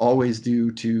almost always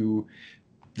due to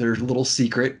their little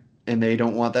secret, and they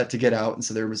don't want that to get out. And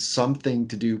so there was something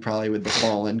to do probably with the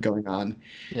Fallen going on.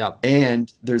 Yeah.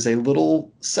 And there's a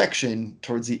little section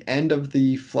towards the end of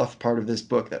the fluff part of this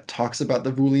book that talks about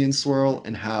the Vulian Swirl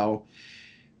and how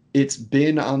it's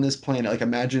been on this planet. Like,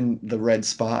 imagine the red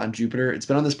spot on Jupiter. It's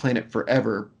been on this planet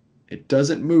forever. It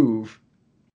doesn't move,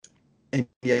 and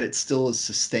yet it still is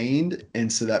sustained.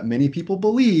 And so that many people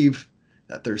believe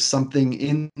that there's something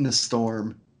in the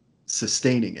storm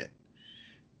sustaining it.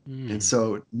 And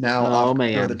so now off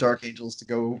go the Dark Angels to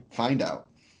go find out.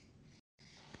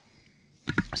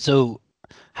 So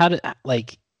how did,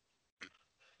 like,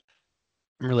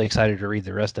 I'm really excited to read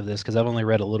the rest of this because I've only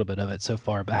read a little bit of it so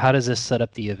far, but how does this set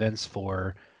up the events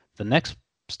for the next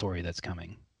story that's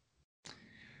coming?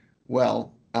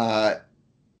 Well,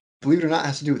 believe it or not, it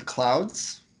has to do with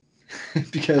clouds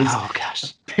because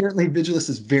apparently Vigilus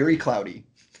is very cloudy.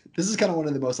 This is kind of one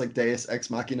of the most like Deus Ex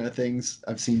Machina things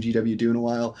I've seen GW do in a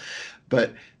while,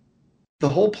 but the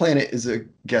whole planet is, I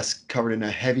guess, covered in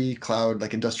a heavy cloud,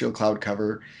 like industrial cloud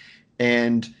cover.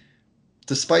 And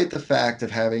despite the fact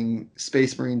of having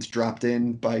Space Marines dropped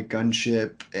in by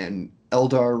gunship and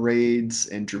Eldar raids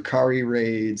and Drukhari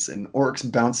raids and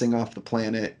orcs bouncing off the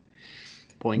planet,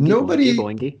 nobody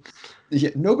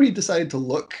decided to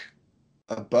look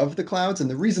above the clouds. And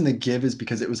the reason they give is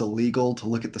because it was illegal to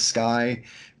look at the sky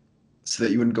so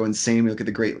that you wouldn't go insane when you look at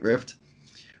the Great Rift.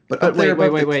 But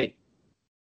wait.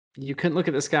 You couldn't look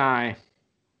at the sky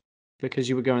because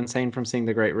you would go insane from seeing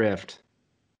the Great Rift.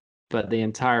 But the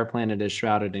entire planet is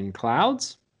shrouded in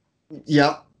clouds?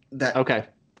 Yep. Okay.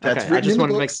 I just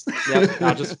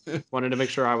wanted to make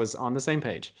sure I was on the same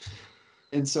page.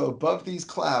 And so above these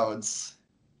clouds,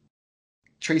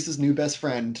 Trace's new best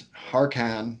friend,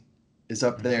 Harkan, is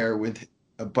up there with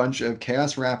a bunch of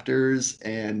Chaos Raptors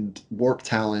and Warp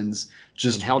Talons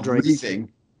just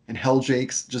reaving, and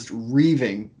Helljakes just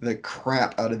reaving the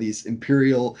crap out of these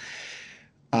Imperial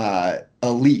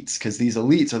elites, because these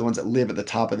elites are the ones that live at the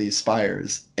top of these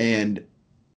spires, and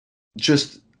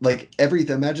just like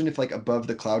everything. Imagine if like above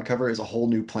the cloud cover is a whole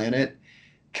new planet.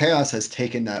 Chaos has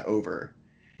taken that over,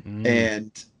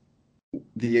 and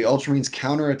the Ultramarines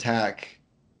counterattack,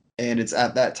 and it's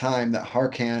at that time that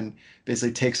Harkan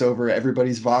basically takes over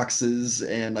everybody's voxes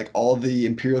and like all the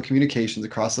Imperial communications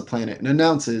across the planet and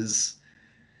announces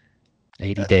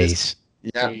 80 that days.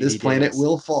 this 80 planet days.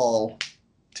 will fall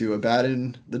to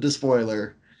Abaddon the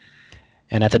Despoiler.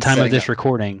 And at the time of setting this up-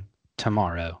 recording,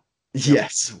 tomorrow.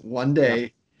 Yes, one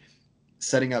day,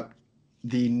 setting up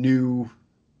the new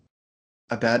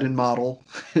Abaddon model,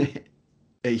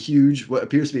 what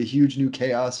appears to be a huge new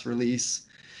Chaos release,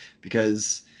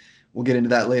 because we'll get into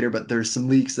that later, but there's some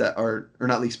leaks that are, or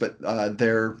not leaks, but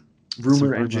their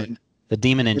rumor engine. The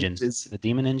Demon Engine. Is, The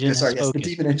Demon Engine has sorry, yes, spoken.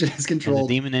 the Demon Engine is And the controlled.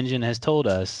 Demon Engine has told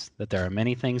us that there are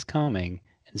many things coming,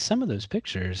 and some of those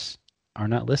pictures are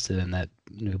not listed in that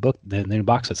new book, the new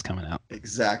box that's coming out.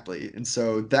 Exactly. And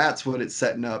so that's what it's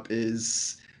setting up,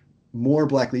 is more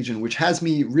Black Legion, which has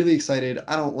me really excited.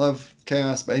 I don't love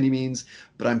Chaos by any means,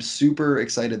 but I'm super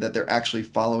excited that they're actually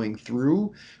following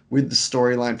through with the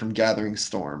storyline from Gathering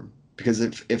Storm. Because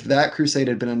if that crusade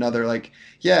had been another, like,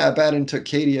 yeah, Abaddon took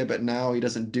Cadia, but now he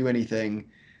doesn't do anything,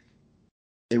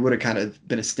 it would have kind of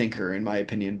been a stinker, in my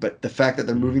opinion. But the fact that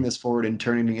they're moving this forward and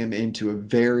turning him into a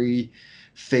very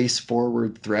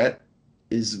face-forward threat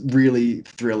is really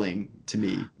thrilling to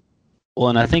me. Well,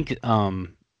 and I think I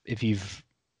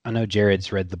know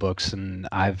Jared's read the books, and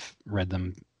I've read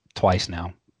them twice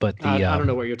now. But I don't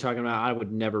know what you're talking about. I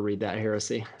would never read that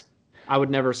heresy. I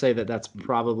would never say that that's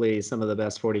probably some of the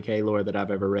best 40K lore that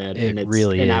I've ever read. It and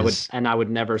really and is. I would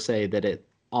never say that it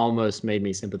almost made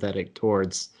me sympathetic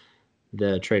towards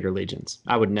the Traitor Legions.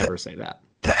 I would never say that.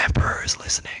 The Emperor is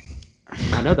listening.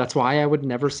 I know, that's why I would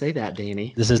never say that,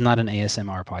 Danny. This is not an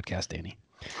ASMR podcast, Danny.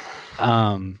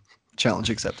 Challenge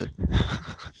accepted.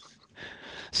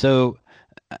 So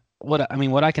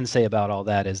what I can say about all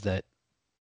that is that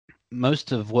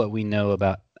most of what we know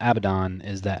about Abaddon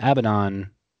is that Abaddon,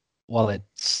 while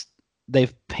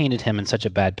they've painted him in such a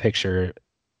bad picture,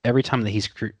 every time that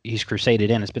he's crusaded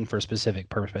in, it's been for a specific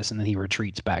purpose, and then he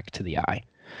retreats back to the Eye.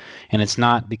 And it's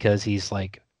not because he's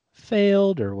like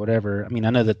failed or whatever. I mean, I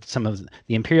know that some of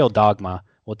the Imperial dogma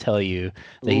will tell you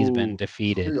that he's been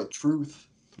defeated. Real truth.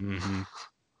 Mm-hmm.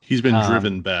 He's been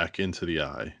driven back into the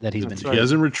Eye. That he's That's been. He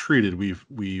hasn't retreated.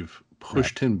 We've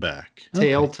pushed him back.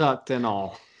 Tail tucked and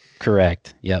all.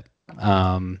 Correct. Yep.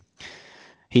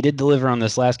 He did deliver on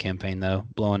this last campaign, though,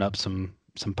 blowing up some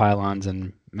pylons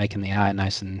and making the Eye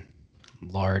nice and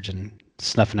large and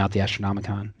snuffing out the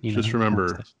Astronomicon. Just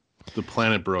remember, the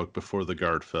planet broke before the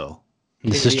guard fell.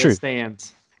 This is Cadia true.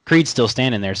 Stands. Creed's still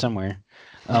standing there somewhere.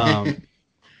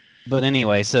 But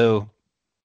anyway, so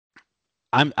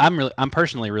I'm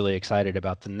personally really excited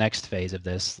about the next phase of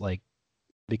this, like,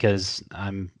 because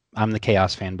I'm the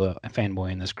Chaos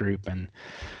fanboy in this group, and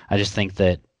I just think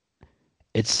that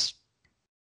it's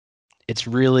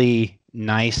really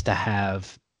nice to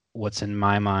have what's in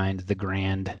my mind the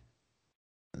grand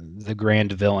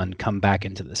villain come back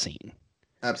into the scene.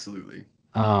 Absolutely.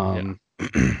 And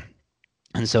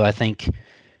so I think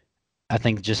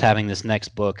just having this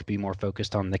next book be more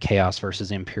focused on the Chaos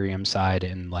versus Imperium side,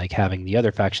 and like having the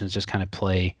other factions just kind of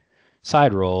play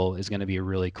side role, is going to be a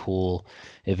really cool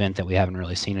event that we haven't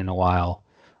really seen in a while,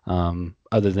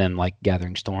 other than like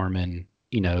Gathering Storm and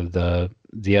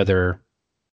the other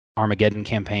Armageddon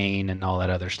campaign and all that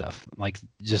other stuff, like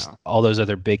just all those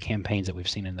other big campaigns that we've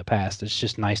seen in the past. It's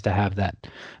just nice to have that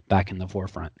back in the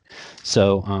forefront.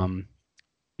 So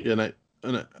Yeah,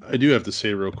 and I do have to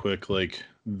say real quick, like,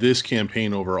 this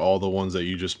campaign over all the ones that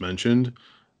you just mentioned,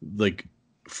 like,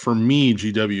 for me,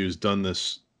 GW has done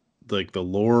this, like, the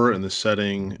lore and the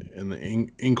setting and the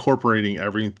incorporating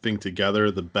everything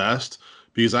together the best,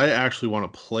 because I actually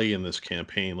want to play in this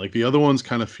campaign. Like, the other ones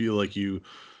kind of feel like you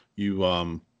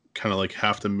kind of like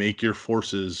have to make your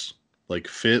forces like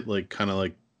fit, like kind of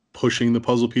like pushing the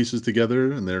puzzle pieces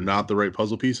together, and they're not the right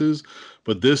puzzle pieces.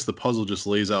 But the puzzle just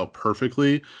lays out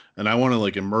perfectly, and I want to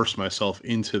like immerse myself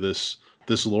into this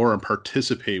lore and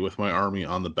participate with my army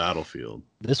on the battlefield.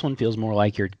 This one feels more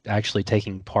like you're actually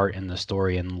taking part in the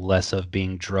story and less of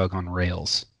being drug on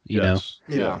rails, you know?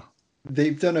 Yeah.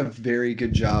 They've done a very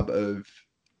good job of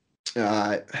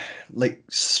like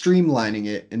streamlining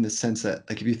it, in the sense that,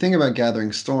 like, if you think about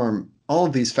Gathering Storm, all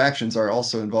of these factions are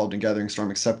also involved in Gathering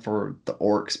Storm except for the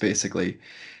orcs, basically.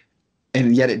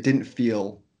 And yet it didn't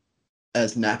feel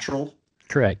as natural.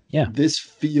 Correct. Yeah. This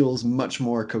feels much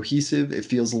more cohesive. It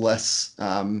feels less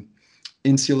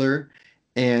insular.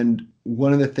 And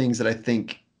one of the things that I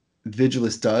think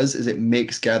Vigilus does is it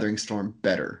makes Gathering Storm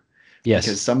better. Yes.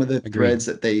 Because some of the Agreed. threads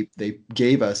that they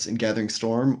gave us in Gathering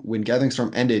Storm, when Gathering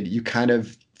Storm ended, you kind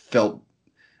of felt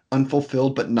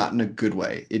unfulfilled, but not in a good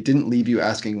way. It didn't leave you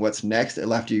asking what's next. It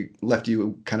left you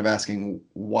kind of asking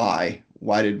why.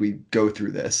 Why did we go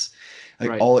through this? Like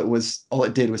Right. all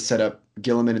it did was set up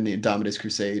Gilliman and the Indomitus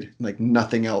Crusade. Like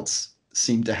nothing else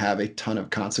seemed to have a ton of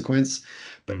consequence.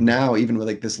 But Mhm. now, even with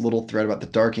like this little thread about the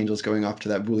Dark Angels going off to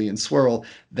that Boolean swirl,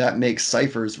 that makes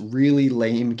Cypher's really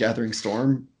lame Gathering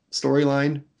Storm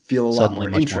storyline feel a lot Suddenly more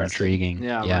much interesting. more intriguing.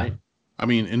 Yeah, Yeah. right. I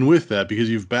mean, and with that, because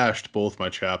you've bashed both my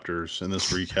chapters in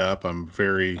this recap, I'm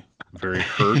very, very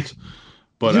hurt.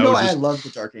 But You I know would I just, love the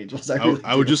Dark Angels. I I, really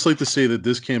I would do. just like to say that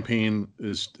this campaign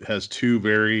has two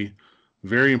very,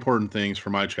 very important things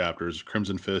for my chapters: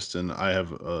 Crimson Fist, and I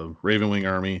have a Ravenwing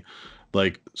army.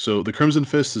 Like, so the Crimson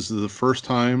Fist is the first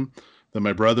time that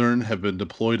my brethren have been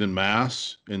deployed in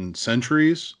mass in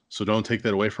centuries. So don't take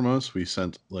that away from us. We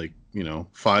sent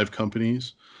 5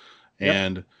 companies,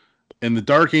 Yep. and the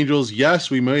Dark Angels, yes,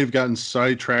 we may have gotten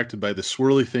sidetracked by the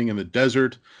swirly thing in the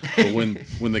desert, but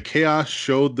when the chaos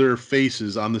showed their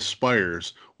faces on the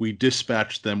spires, we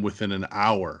dispatched them within an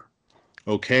hour.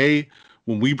 Okay?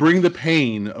 When we bring the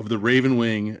pain of the Raven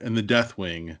Wing and the Death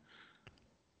Wing,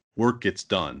 work gets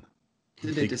done.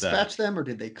 Did they Take dispatch that. them or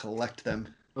did they collect them?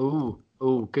 Ooh,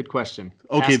 good question.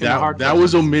 Okay, Asking the hard that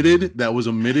was questions. omitted. That was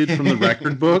omitted from the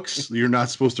record books. You're not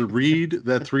supposed to read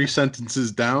that 3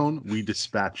 sentences down. We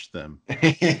dispatched them.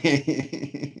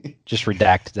 Just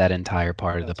redact that entire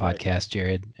part of the That's right. podcast,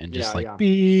 Jared, and just Yeah, yeah.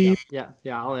 beep.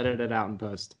 Yeah. I'll edit it out in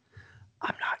post.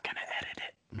 I'm not gonna edit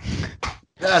it.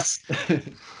 Yes.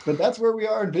 But that's where we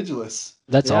are in Vigilus.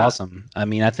 That's Yeah. awesome. I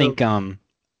mean, I think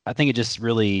it just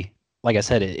really, like I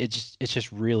said, it's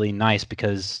just really nice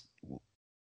because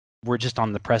we're just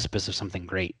on the precipice of something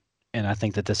great, and I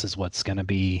think that this is what's going to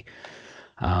be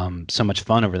so much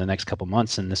fun over the next couple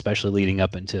months, and especially leading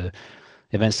up into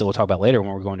events that we'll talk about later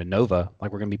when we're going to Nova.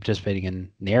 Like, we're going to be participating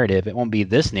in narrative. It won't be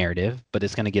this narrative, but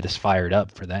it's going to get us fired up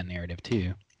for that narrative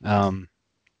too.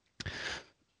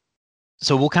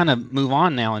 So we'll kind of move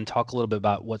on now and talk a little bit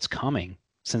about what's coming,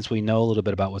 since we know a little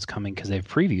bit about what's coming because they've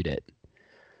previewed it.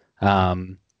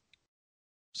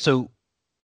 So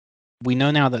we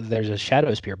know now that there's a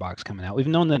Shadowspear box coming out. We've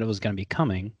known that it was going to be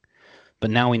coming, but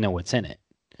now we know what's in it.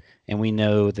 And we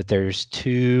know that there's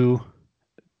 2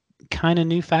 kind of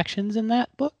new factions in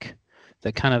that book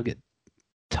that kind of get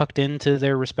tucked into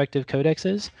their respective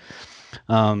codexes.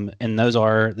 And those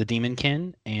are the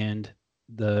Demonkin and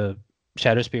the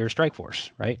Shadowspear Strike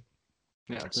Force, right?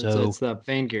 Yeah. So- It's the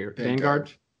Vanguard.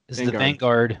 This is Vanguard. the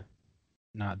Vanguard,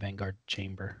 not Vanguard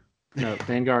Chamber. No,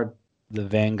 Vanguard The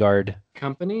Vanguard.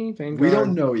 Company. Vanguard. We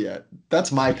don't know yet.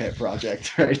 That's my pet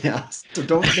project right now. So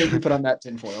don't make me put on that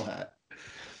tinfoil hat.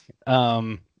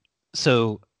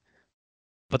 So,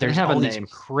 but They there's have a all these name.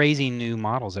 crazy new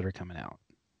models that are coming out,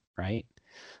 right?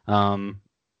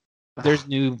 There's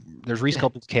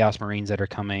resculpted Chaos Marines that are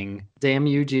coming. Damn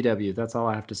you, GW. That's all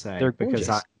I have to say. They're because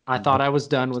gorgeous. I thought I was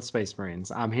done with Space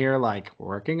Marines. I'm here like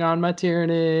working on my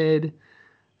Tyranid.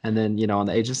 And then, on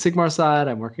the Age of Sigmar side,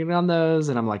 I'm working on those.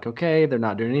 And I'm like, okay, they're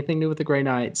not doing anything new with the Grey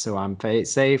Knight. So I'm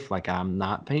safe. Like, I'm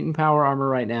not painting power armor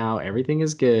right now. Everything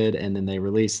is good. And then they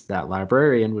released that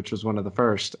Librarian, which was one of the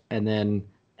first. And then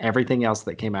everything else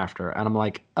that came after. And I'm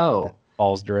like, oh.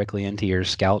 Falls directly into your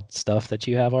scout stuff that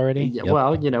you have already. Yeah, Yep.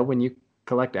 well, when you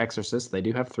collect Exorcists, they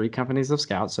do have 3 companies of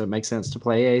scouts, so it makes sense to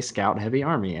play a scout-heavy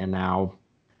army. And now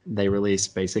they release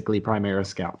basically Primera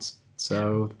scouts.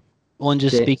 So Well, and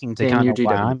just speaking to damn kind you,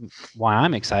 of GW. why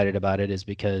I'm excited about it is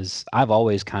because I've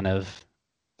always kind of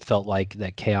felt like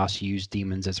that Chaos used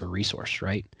demons as a resource,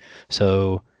 right?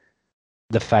 So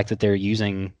the fact that they're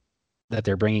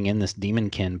bringing in this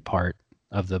Demonkin part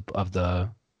of the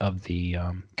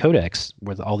codex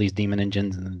with all these demon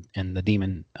engines and the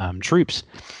demon troops,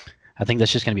 I think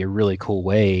that's just going to be a really cool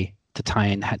way to tie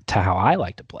in to how I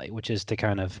like to play, which is to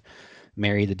kind of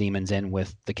marry the demons in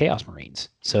with the Chaos Marines.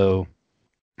 So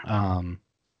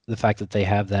the fact that they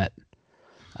have that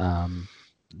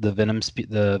the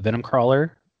venom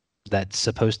crawler that's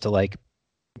supposed to like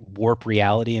warp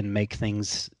reality and make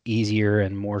things easier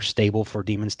and more stable for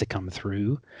demons to come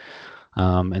through.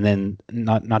 And then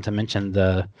not to mention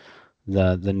the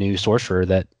new sorcerer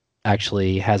that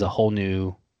actually has a whole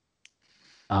new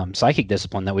psychic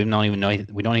discipline that we don't even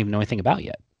know anything about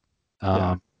yet.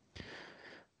 Yeah.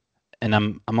 And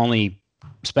I'm only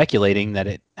speculating that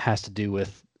it has to do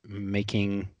with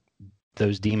making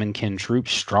those Demonkin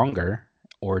troops stronger,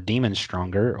 or demons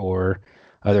stronger, or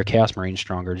other Chaos Marines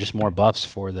stronger, just more buffs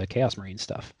for the Chaos Marine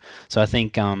stuff. So I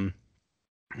think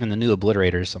And the new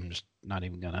Obliterators, I'm just not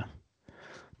even gonna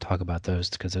talk about those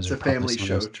because those It's are a probably family some of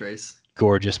show, those Trace.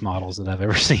 gorgeous models that I've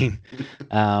ever seen.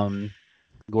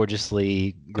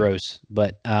 Gorgeously gross.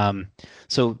 But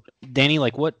so Danny,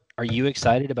 like, what are you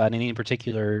excited about? Any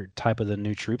particular type of the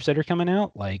new troops that are coming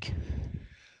out? Like,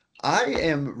 I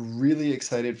am really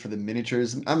excited for the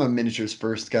miniatures. I'm a miniatures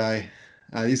first guy.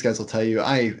 These guys will tell you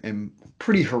I am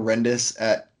pretty horrendous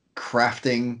at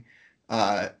crafting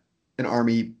uh, an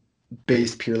army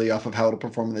based purely off of how it'll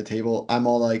perform on the table. I'm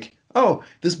all like, oh,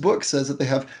 this book says that they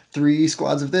have 3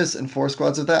 squads of this and 4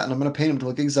 squads of that, and I'm going to paint them to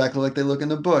look exactly like they look in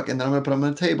the book, and then I'm going to put them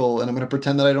on a table, and I'm going to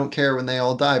pretend that I don't care when they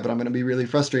all die, but I'm going to be really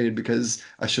frustrated because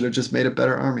I should have just made a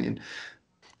better army.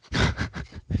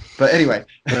 But anyway,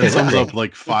 That sums they- up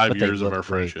like 5 but they years of look our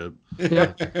great. friendship.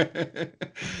 Yeah.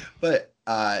 But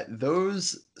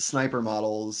those sniper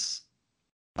models,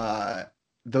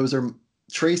 those are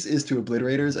Trace is to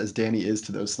Obliterators as Danny is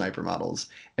to those sniper models,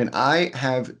 and I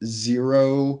have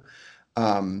zero.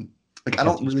 Like I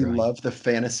don't Matthew's really drawing. love the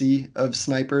fantasy of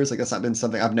snipers. Like that's not been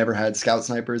something I've never had. Scout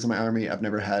snipers in my army. I've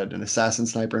never had an assassin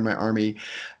sniper in my army.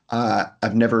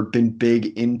 I've never been big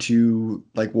into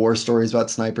like war stories about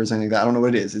snipers or anything like that. I don't know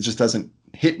what it is. It just doesn't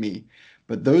hit me.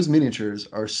 But those miniatures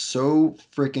are so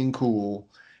freaking cool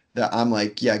that I'm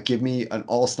like, yeah, give me an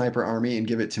all sniper army and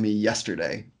give it to me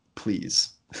yesterday, please.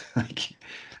 Like,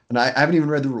 and I haven't even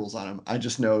read the rules on them. I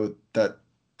just know that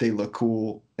they look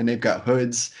cool and they've got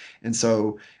hoods. And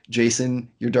so, Jason,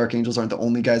 your Dark Angels aren't the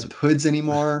only guys with hoods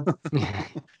anymore.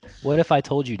 What if I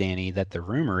told you, Danny, that the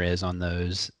rumor is on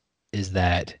those is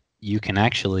that you can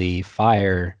actually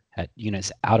fire at units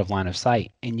out of line of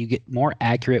sight, and you get more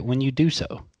accurate when you do so?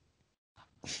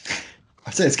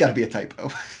 I'd say it's got to be a typo.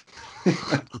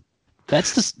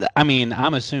 That's just, I mean,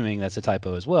 I'm assuming that's a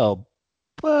typo as well,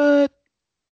 but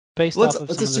based Let's off of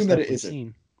let's some of the assume stuff that it we've isn't.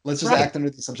 seen. Let's just Right. act under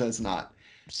the assumption it's not.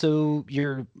 So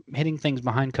you're hitting things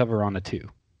behind cover on a 2.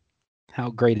 How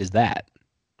great is that,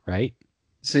 right?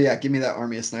 So yeah, give me that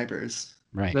army of snipers.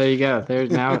 Right. There you go. There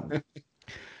now.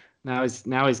 Now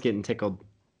he's getting tickled.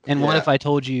 And what Yeah. if I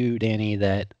told you, Danny,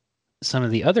 that some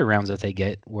of the other rounds that they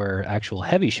get were actual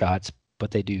heavy shots,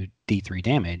 but they do D3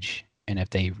 damage, and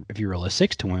if you roll a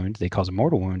 6 to wound, they cause a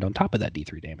mortal wound on top of that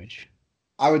D3 damage.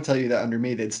 I would tell you that under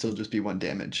me, they'd still just be 1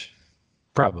 damage.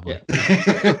 Probably.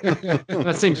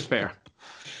 That seems fair.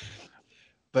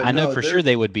 But I know no, for they're- sure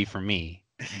they would be for me,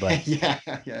 but yeah.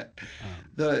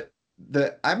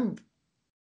 um,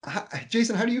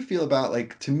 Jason, how do you feel about,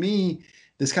 like, to me,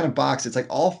 this kind of box? It's like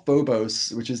all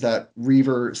Phobos, which is that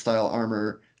Reaver style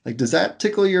armor. Like, does that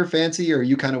tickle your fancy, or are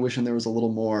you kind of wishing there was a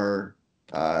little more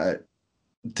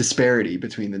disparity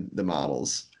between the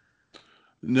models?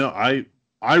 No, I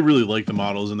really like the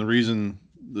models, and the reason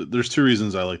there's 2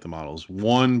 reasons I like the models.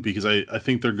 One, because I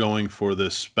think they're going for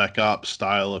this spec op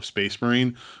style of Space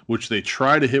Marine, which they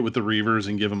try to hit with the Reavers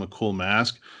and give them a cool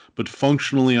mask, but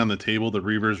functionally on the table, the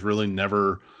Reavers really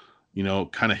never,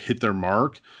 kind of hit their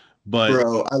mark. But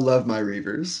Bro, I love my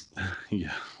Reavers.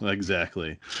 yeah,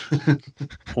 exactly.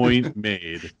 Point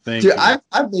made. Thank Dude, you.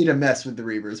 I've made a mess with the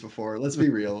Reavers before. Let's be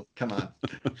real. Come on.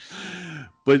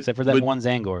 But except for that but- one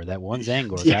Zangor. That one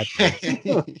Zangor. Yeah.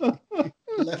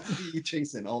 Left me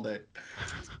chasing all day.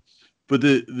 But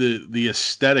the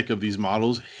aesthetic of these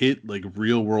models hit like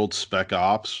real world spec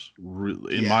ops,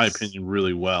 in my Yes. opinion,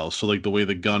 really well. So like the way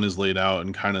the gun is laid out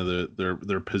and kind of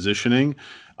their positioning,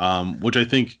 which I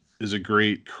think is a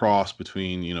great cross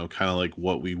between kind of like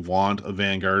what we want a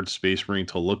Vanguard Space Marine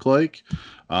to look like,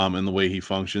 and the way he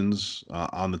functions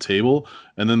on the table.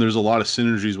 And then there's a lot of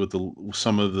synergies with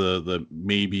some of the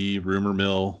maybe rumor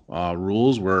mill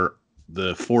rules where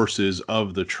the forces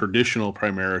of the traditional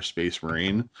Primaris Space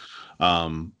Marine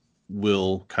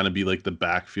will kind of be like the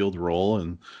backfield role,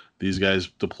 and these guys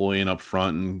deploy in up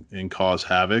front and cause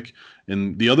havoc.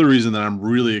 And the other reason that I'm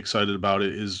really excited about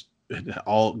it is it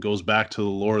all goes back to the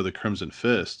lore of the Crimson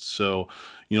Fist. So,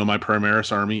 my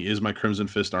Primaris army is my Crimson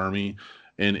Fist army,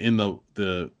 and in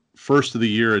the first of the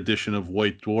year edition of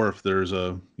White Dwarf, there's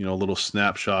a little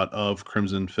snapshot of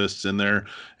Crimson Fists in there,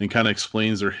 and kind of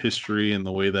explains their history and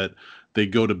the way that they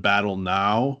go to battle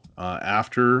now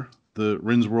after the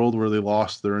Rin's World, where they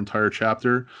lost their entire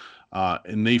chapter,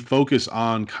 and they focus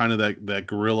on kind of that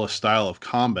guerrilla style of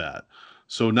combat.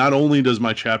 So not only does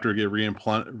my chapter get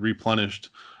replenished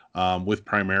with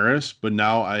Primaris, but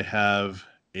now I have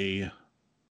a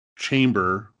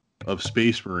chamber of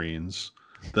Space Marines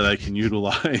that I can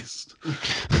utilize.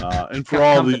 And for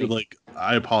all the Company.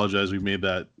 I apologize, we made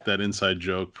that inside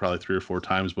joke probably 3 or 4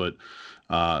 times, but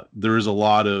there is a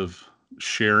lot of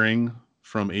sharing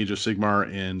from Age of Sigmar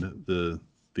and the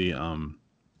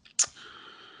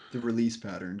The release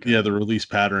pattern. Yeah, the release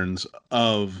patterns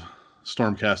of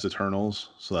Stormcast Eternals,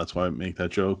 so that's why I make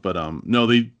that joke. But no,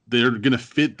 they're gonna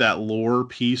fit that lore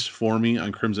piece for me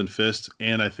on Crimson Fist,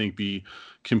 and I think be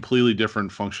completely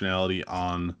different functionality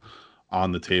on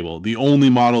the table. The only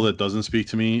model that doesn't speak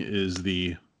to me is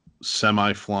the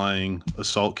semi-flying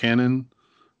assault cannon,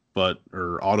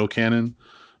 or autocannon.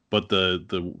 But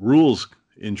the rules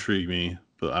intrigue me,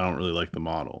 but I don't really like the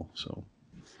model. So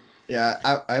Yeah,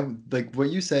 I like what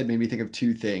you said made me think of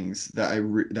two things that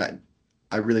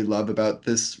I really love about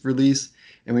this release.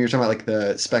 And when you're talking about like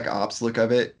the spec ops look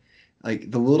of it, like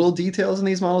the little details in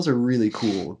these models are really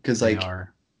cool because They like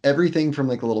are. everything from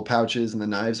like the little pouches and the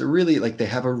knives are really like they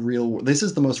have a real. This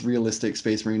is the most realistic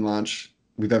Space Marine launch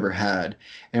we've ever had.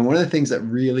 And one of the things that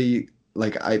really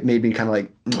like I made me kind of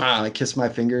like like kiss my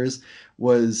fingers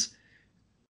was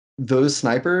those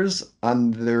snipers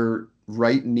on their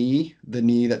right knee, the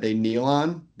knee that they kneel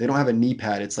on, they don't have a knee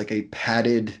pad. It's like a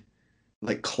padded,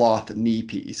 like cloth knee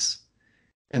piece.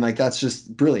 And like that's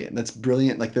just brilliant. That's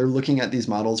brilliant. Like they're looking at these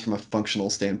models from a functional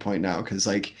standpoint now because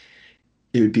like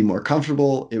it would be more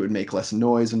comfortable. It would make less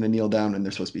noise when they kneel down and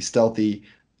they're supposed to be stealthy.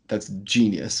 That's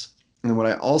genius. And what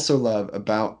I also love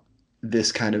about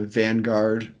this kind of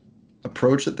vanguard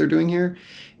approach that they're doing here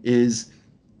is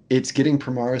it's getting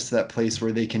Primaris to that place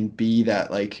where they can be that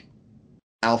like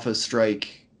alpha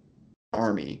strike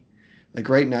army. Like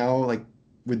right now, like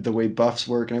with the way buffs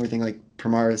work and everything, like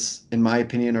Primaris, in my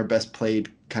opinion, are best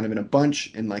played kind of in a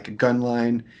bunch in like a gun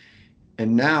line.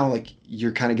 And now like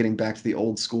you're kind of getting back to the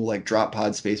old school like drop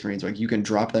pod Space Marines. Like you can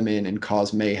drop them in and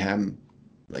cause mayhem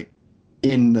like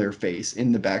in their face,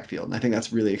 in the backfield. And I think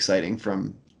that's really exciting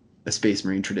from a Space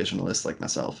Marine traditionalist like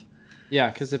myself. Yeah,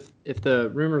 because if the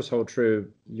rumors hold true,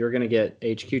 you're going to get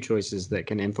HQ choices that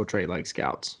can infiltrate like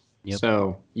scouts. Yep.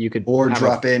 So you could Or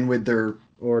drop in with their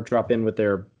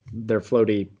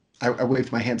floaty. I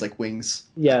waved my hands like wings.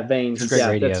 Yeah, veins. Great Yeah,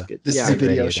 radio. that's good. This Yeah, is a great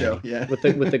video radio, show. Danny.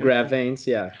 Yeah. with the grav veins.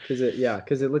 Yeah,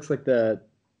 because it looks like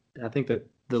I think that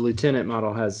the lieutenant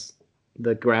model has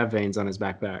the grav veins on his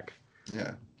backpack.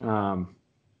 Yeah.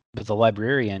 But the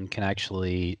librarian can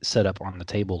actually set up on the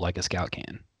table like a scout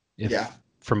can. Yeah.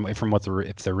 From what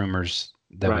if the rumors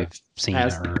that Right. we've seen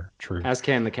As- are true. As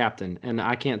can the captain. And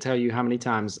I can't tell you how many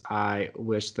times I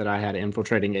wish that I had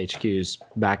infiltrating HQs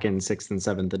back in 6th and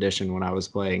 7th edition when I was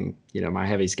playing, my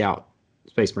heavy scout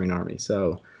Space Marine army.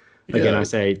 So again, Yeah. I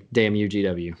say, damn you,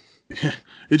 GW.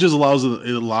 It just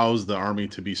allows the army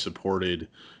to be supported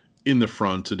in the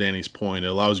front. To Danny's point, it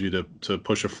allows you to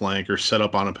push a flank or set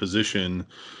up on a position,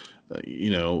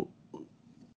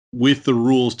 with the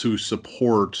rules to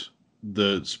support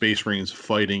the Space Marines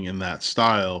fighting in that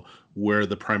style, where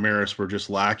the Primaris were just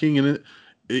lacking. And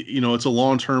it's a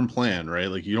long-term plan, right?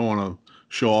 Like you don't want to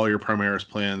show all your Primaris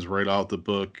plans right out the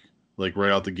book, like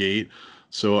right out the gate.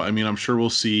 So I mean, I'm sure we'll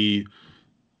see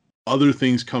other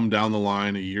things come down the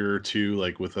line a year or two,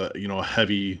 like with a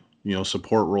heavy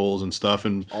support roles and stuff.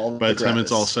 And All by the time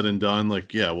it's all gratis. said and done,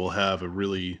 like we'll have a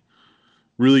really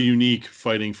unique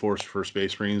fighting force for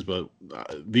Space Marines. But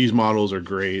these models are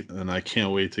great, and I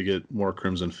can't wait to get more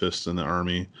Crimson Fists in the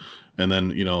army. And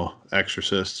then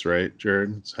Exorcists, right,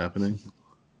 Jared? It's happening.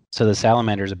 So the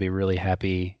Salamanders would be really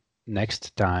happy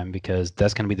next time because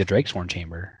that's going to be the Drakesworn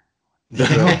chamber.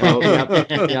 Oh,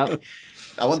 yep.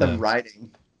 I want them So-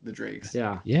 riding the Drakes.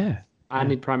 Yeah. Yeah. I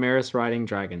need Primaris riding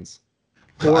dragons.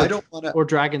 But I don't want to. Or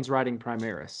dragons riding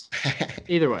Primaris.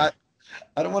 Either way.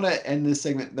 I don't want to end this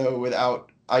segment though without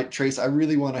Trace. I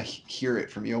really want to hear it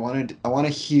from you. I want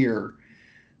to hear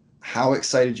how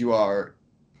excited you are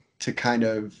to kind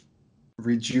of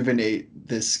rejuvenate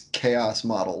this chaos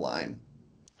model line.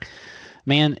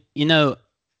 Man,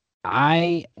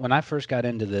 when I first got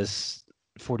into this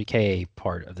 40K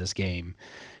part of this game,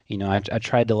 I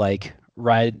tried to like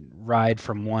ride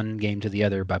from one game to the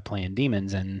other by playing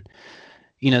demons. And,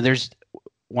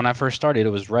 when I first started, it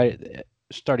was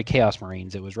started Chaos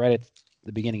Marines. It was right at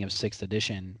the beginning of 6th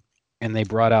edition, and they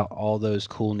brought out all those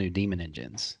cool new demon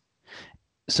engines.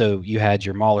 So you had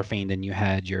your Mauler Fiend, and you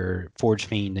had your Forge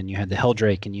Fiend, and you had the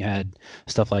Helldrake, and you had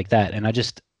stuff like that. And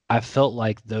I felt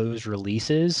like those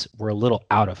releases were a little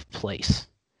out of place.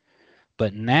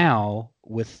 But now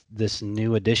with this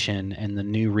new edition and the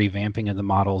new revamping of the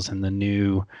models and the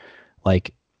new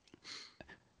like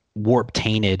warp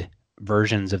tainted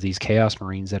versions of these Chaos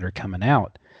Marines that are coming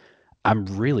out, I'm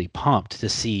really pumped to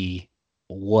see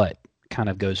what kind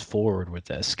of goes forward with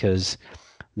this, because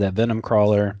that Venom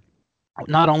Crawler,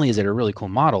 not only is it a really cool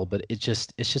model, but it's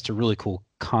just a really cool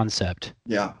concept.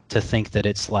 Yeah. To think that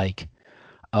it's like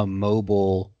a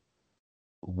mobile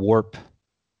warp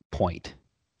point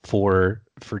for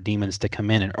demons to come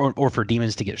in, or for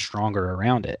demons to get stronger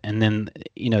around it. And then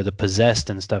the possessed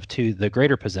and stuff too, the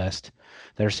greater possessed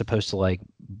that are supposed to like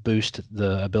boost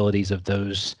the abilities of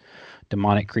those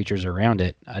demonic creatures around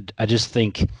it. I just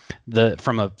think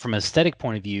from an aesthetic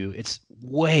point of view, it's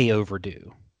way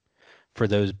overdue for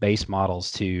those base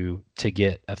models to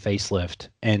get a facelift.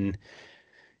 And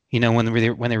when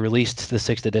they released the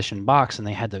 6th edition box and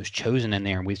they had those Chosen in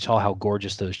there, and we saw how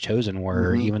gorgeous those Chosen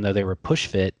were, even though they were push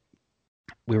fit,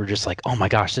 we were just like, oh my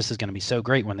gosh, this is going to be so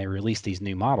great when they release these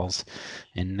new models.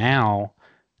 And now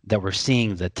that we're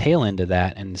seeing the tail end of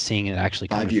that and seeing it actually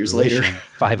come 5 years later,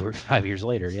 5 years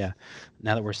later, yeah.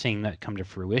 Now that we're seeing that come to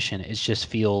fruition, it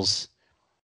feels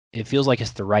like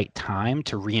it's the right time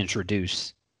to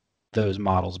reintroduce those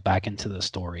models back into the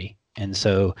story. And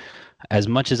so, as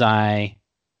much as I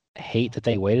hate that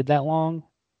they waited that long,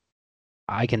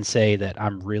 I can say that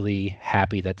I'm really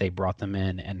happy that they brought them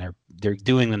in, and they're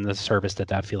doing them the service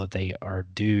that I feel that they are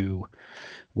due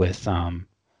with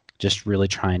just really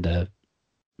trying to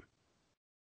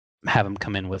have them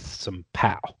come in with some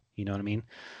pow. You know what I mean?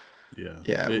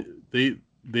 Yeah.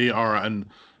 They are, and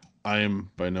I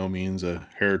am by no means a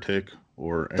heretic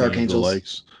or any Dark of the Angels.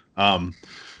 likes.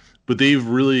 But they've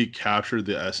really captured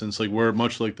the essence, like where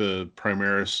much like the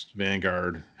Primaris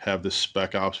Vanguard have the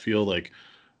Spec Ops feel, like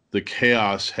the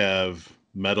Chaos have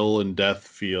metal and death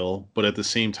feel, but at the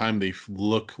same time they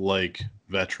look like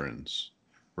veterans,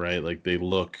 right? Like they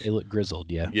look grizzled,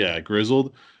 yeah,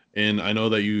 grizzled. And I know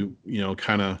that you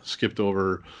kind of skipped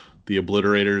over the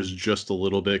Obliterators just a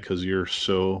little bit because you're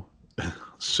so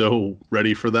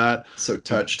ready for that. So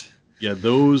touched. Yeah,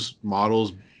 those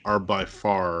models are by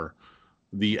far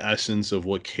the essence of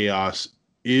what Chaos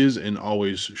is and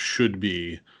always should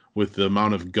be, with the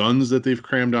amount of guns that they've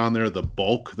crammed on there, the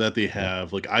bulk that they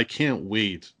have. Like, I can't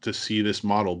wait to see this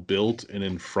model built and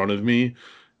in front of me,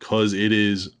 because it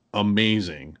is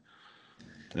amazing.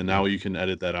 And now you can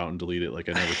edit that out and delete it like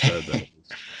I never said that.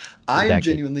 I am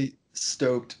genuinely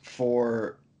stoked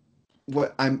for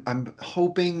what I'm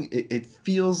hoping. It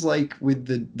feels like with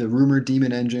the rumored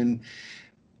Demon Engine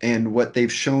and what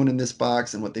they've shown in this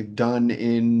box and what they've done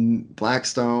in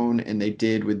Blackstone, and they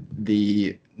did with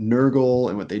the Nurgle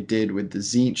and what they did with the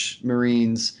Tzeentch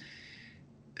Marines.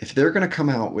 If they're going to come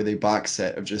out with a box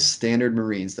set of just standard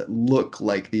Marines that look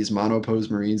like these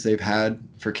monopose Marines they've had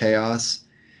for Chaos,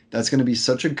 that's going to be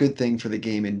such a good thing for the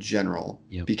game in general.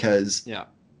 Yep. Because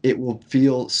it will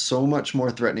feel so much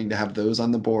more threatening to have those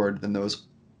on the board than those.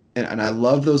 And I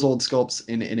love those old sculpts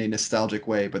in a nostalgic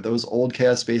way, but those old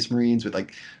Chaos Space Marines with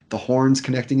like the horns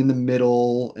connecting in the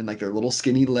middle and like their little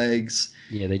skinny legs.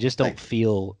 Yeah, they just don't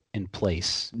feel in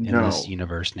place in No. this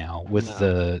universe now. With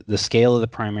the scale of the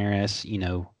Primaris,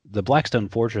 the Blackstone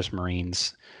Fortress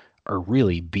Marines are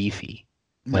really beefy.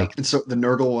 No. Like, and so the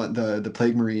Nurgle one, the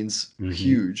Plague Marines,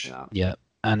 huge. Yeah.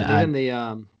 And even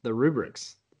the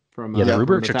rubrics from the from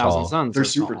rubrics are Thousand tall. Suns They're are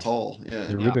super tall. Yeah.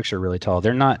 The rubrics are really tall.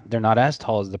 They're not as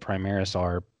tall as the Primaris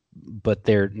are, but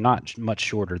they're not much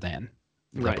shorter than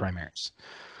the Primaris.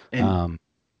 And,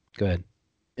 go ahead.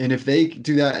 And if they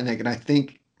do that, and I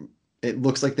think it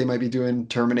looks like they might be doing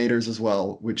Terminators as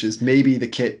well, which is maybe the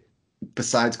kit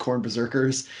besides Khorne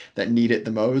Berserkers that need it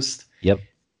the most. Yep.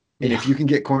 And if you can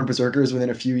get Khorne Berserkers within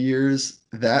a few years,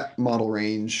 that model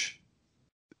range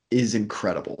is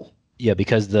incredible. Yeah,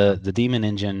 because the Demon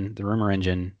Engine, the Rumor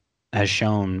Engine, has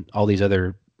shown all these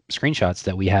other screenshots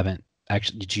that we haven't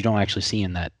actually, that you don't actually see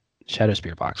in that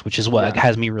Shadowspear box, which is what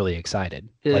has me really excited.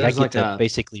 Like, I get to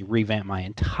basically revamp my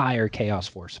entire Chaos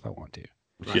Force if I want to.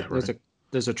 Right. Yeah,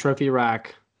 there's a trophy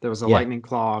rack. There was a Lightning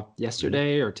Claw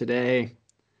yesterday or today.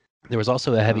 There was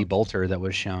also a heavy bolter that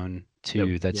was shown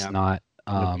too. That's not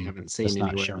haven't seen that's not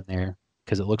anywhere. shown there,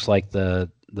 because it looks like the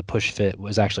push fit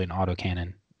was actually an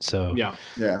autocannon. So yeah.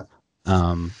 So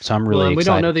I'm really excited. We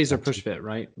don't know these are push fit,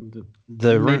 right?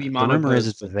 The rumor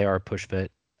is that they are push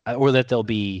fit, or that they'll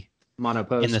be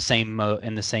monopose in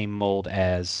the same mold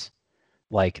as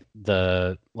like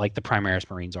the Primaris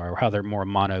Marines are, or how they're more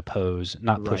monopose,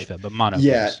 not push fit, but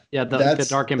monopose. Yeah, the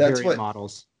Dark Imperium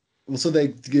models. Well, so on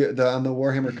the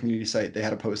Warhammer community site, they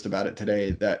had a post about it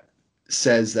today that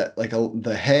says that like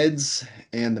the heads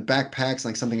and the backpacks,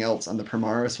 like something else on the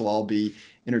Primaris, will all be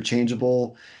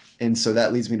interchangeable, and so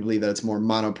that leads me to believe that it's more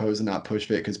monopose and not push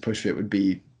fit, because push fit would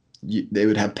be they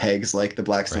would have pegs like the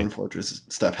Blackstone Fortress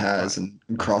stuff has, and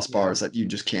crossbars that you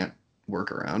just can't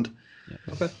work around. Yeah.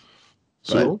 Okay.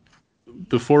 So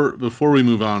before we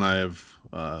move on, I have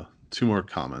two more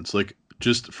comments. Like,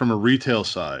 just from a retail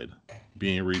side,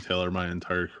 being a retailer my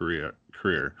entire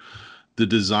career, the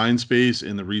design space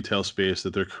and the retail space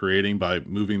that they're creating by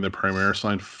moving the Primaris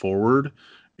line forward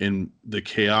in the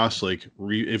Chaos, like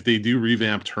if they do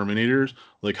revamp Terminators,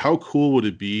 like how cool would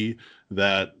it be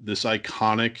that this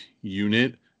iconic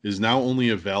unit is now only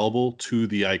available to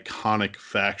the iconic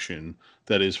faction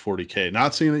that is 40K.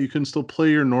 Not saying that you can still play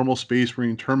your normal Space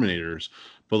Marine Terminators,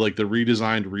 but like the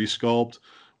redesigned resculpt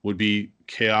would be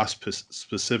Chaos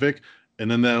specific,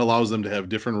 and then that allows them to have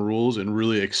different rules and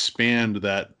really expand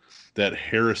that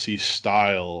heresy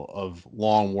style of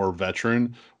Long War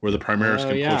veteran where the Primaris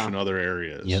can push in other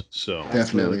areas. Yep. So That's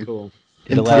Definitely. really cool.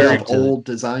 It And play allows off you to- old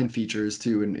design features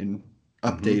too, and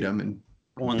update them. And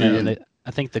Well, Yeah. and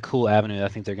I think the cool avenue I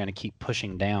think they're going to keep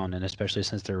pushing down, and especially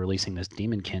since they're releasing this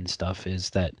Demonkin stuff, is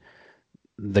that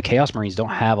the Chaos Marines don't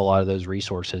have a lot of those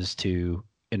resources to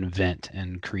invent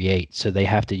and create. So they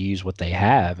have to use what they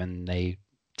have, and they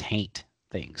taint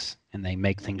things, and they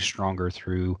make things stronger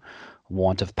through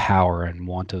want of power and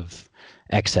want of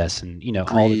excess, and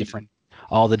Greed.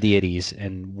 all the deities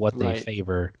and what they Right.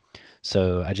 favor.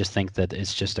 So I just think that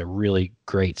it's just a really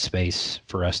great space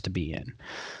for us to be in.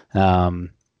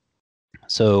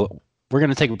 So we're going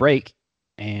to take a break.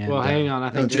 And Well, hang on. I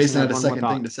no, think Jason had a one more second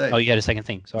thought. thing to say. Oh, you had a second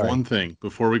thing. Sorry. one thing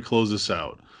before we close this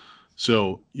out.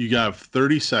 So you got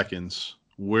 30 seconds.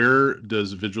 Where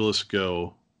does Vigilus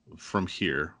go from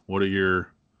here? What are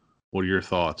your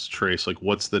thoughts, Trace? Like,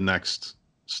 what's the next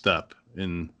step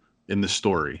in the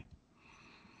story?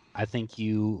 I think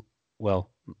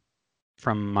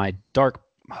from my dark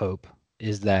hope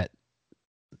is that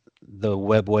the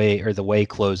webway or the way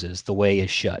closes, the way is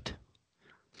shut.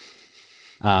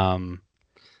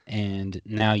 And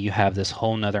now you have this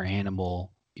whole nother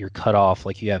animal. You're cut off,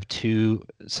 like you have two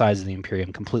sides of the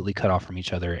Imperium completely cut off from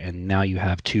each other, and now you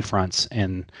have two fronts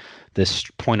and this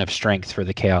point of strength for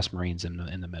the Chaos Marines in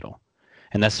the middle.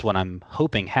 And that's what I'm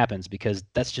hoping happens, because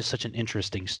that's just such an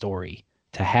interesting story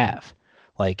to have.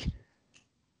 Like,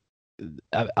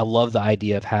 I love the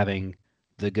idea of having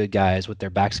the good guys with their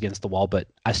backs against the wall, but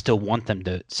I still want them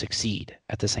to succeed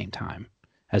at the same time.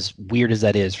 As weird as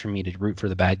that is for me to root for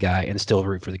the bad guy and still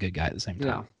root for the good guy at the same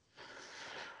time.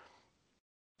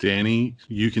 Danny,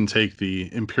 you can take the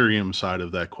Imperium side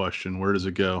of that question. Where does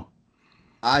it go?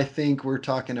 I think we're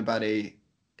talking about a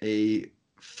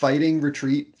fighting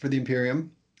retreat for the Imperium.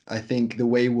 I think the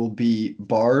way will be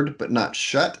barred but not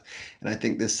shut, and I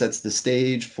think this sets the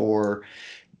stage for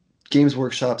Games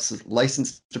Workshop's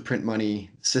license to print money,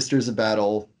 Sisters of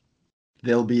Battle.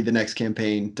 They'll be the next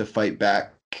campaign to fight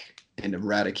back and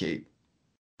eradicate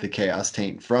the Chaos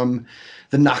Taint from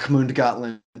the Nachmund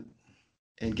Gotland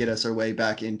and get us our way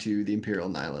back into the Imperial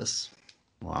Nihilus.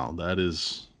 Wow, that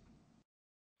is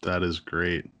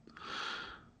great.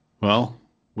 Well,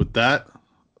 with that,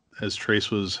 as Trace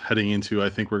was heading into, I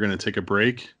think we're going to take a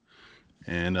break,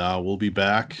 and we'll be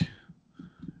back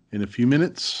in a few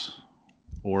minutes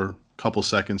or a couple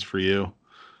seconds for you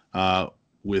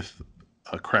with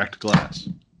a cracked glass.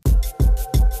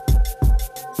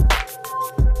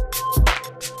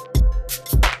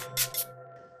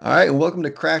 All right, and welcome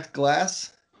to Cracked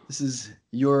Glass. This is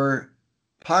your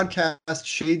podcast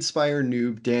Shadespire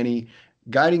noob, Danny,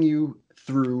 guiding you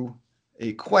through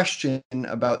a question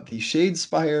about the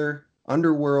Shadespire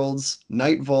Underworlds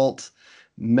Night Vault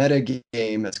meta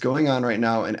game that's going on right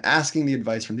now, and asking the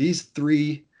advice from these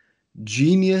three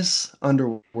genius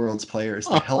Underworlds players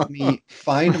to help me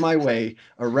find my way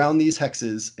around these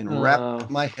hexes and wrap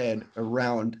my head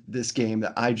around this game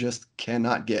that I just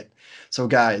cannot get. So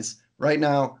guys, right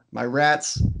now, my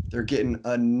rats, they're getting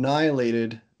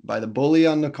annihilated by the bully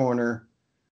on the corner,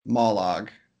 Mollog.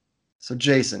 So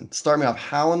Jason, start me off.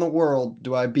 How in the world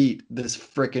do I beat this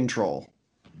frickin' troll?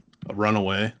 A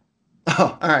runaway.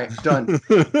 Oh, all right, done.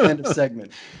 End of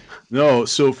segment. No,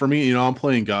 so for me, I'm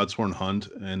playing Godsworn Hunt,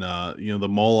 and the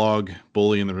Mollog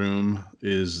bully in the room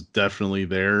is definitely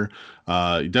there.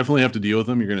 You definitely have to deal with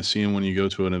him. You're going to see him when you go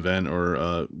to an event or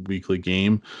a weekly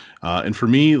game. And for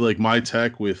me, like my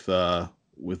tech with the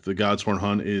Godsworn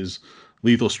Hunt is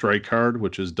Lethal Strike card,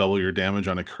 which is double your damage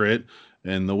on a crit.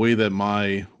 And the way that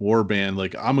my warband,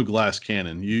 like I'm a glass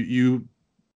cannon. You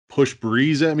push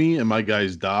breeze at me and my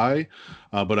guys die,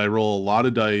 but I roll a lot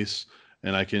of dice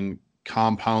and I can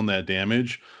compound that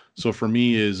damage. So for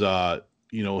me is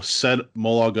set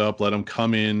Mollog up, let him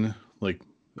come in like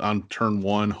on turn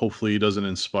one. Hopefully he doesn't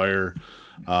inspire.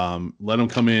 Let him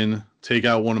come in, take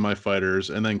out one of my fighters,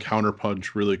 and then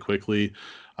counterpunch really quickly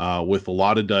with a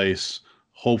lot of dice,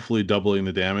 hopefully doubling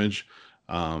the damage.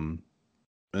 And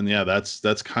yeah,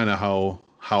 that's kind of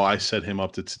how I set him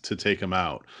up to take him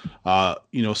out.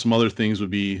 Some other things would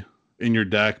be in your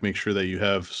deck, make sure that you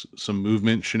have some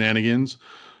movement shenanigans.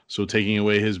 So taking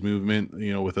away his movement,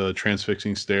 with a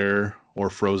transfixing stare or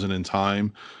frozen in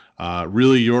time.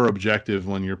 Really, your objective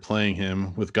when you're playing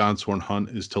him with Godsworn Hunt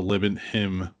is to limit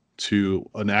him to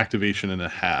an activation and a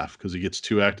half, because he gets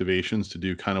 2 activations to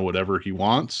do kind of whatever he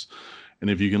wants. And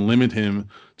if you can limit him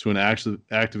to an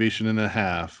activation and a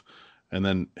half, and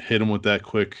then hit him with that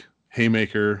quick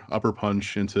haymaker upper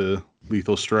punch into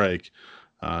lethal strike,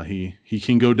 he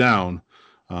can go down.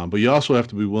 But you also have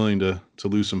to be willing to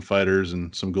lose some fighters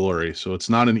and some glory. So it's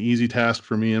not an easy task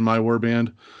for me in my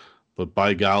warband, but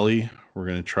by golly, we're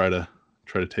going to try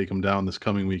to take him down this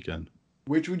coming weekend.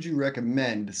 Which would you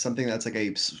recommend? Something that's like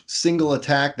a single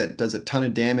attack that does a ton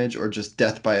of damage, or just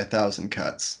death by 1,000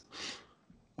 cuts?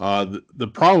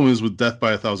 The problem is with death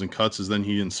by 1,000 cuts is then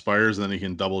he inspires, and then he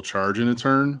can double charge in a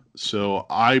turn. So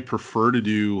I prefer to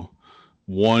do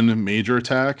one major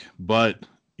attack, but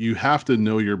you have to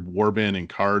know your warband and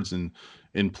cards and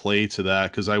play to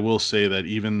that, because I will say that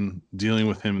even dealing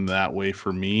with him that way,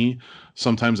 for me,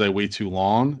 sometimes I wait too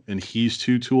long and he's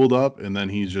too tooled up, and then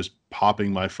he's just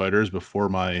popping my fighters before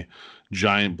my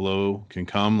giant blow can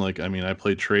come. Like, I mean, I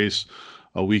played Trace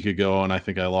a week ago and I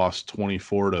think I lost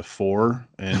 24-4,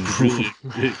 and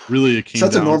really it came So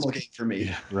that's down a normal game for me.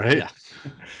 Yeah, right? Yeah.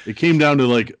 It came down to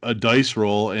like a dice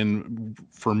roll, and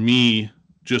for me,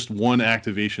 just one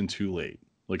activation too late.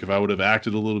 Like, if I would have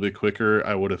acted a little bit quicker,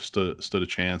 I would have stood a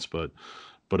chance, but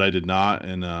I did not,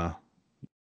 and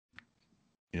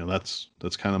that's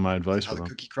kind of my advice How for the them.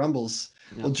 cookie crumbles.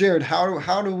 Yeah. Well, Jared,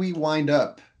 how do we wind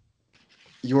up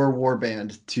your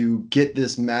warband to get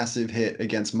this massive hit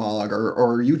against Mollog, or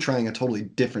are you trying a totally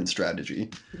different strategy?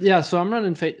 Yeah, so I'm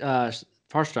running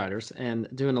Farstriders and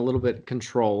doing a little bit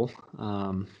control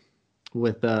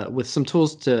with some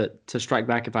tools to strike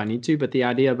back if I need to. But the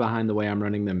idea behind the way I'm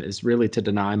running them is really to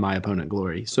deny my opponent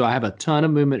glory. So I have a ton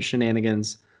of movement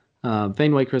shenanigans,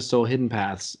 Faneway Crystal, Hidden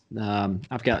Paths.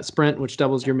 I've got Sprint, which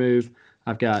doubles your move.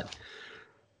 I've got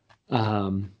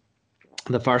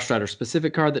the Farstrider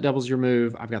specific card that doubles your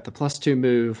move. I've got the +2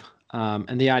 move.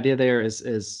 And the idea there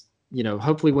is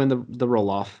hopefully win the roll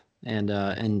off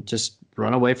and just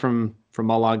run away from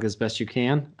Mollog as best you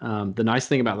can. The nice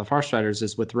thing about the Farstriders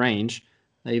is with range,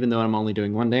 even though I'm only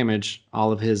doing 1 damage,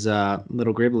 all of his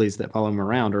little Gribblies that follow him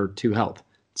around are 2 health.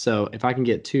 So if I can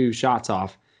get 2 shots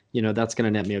off, that's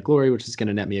going to net me a glory, which is going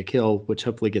to net me a kill, which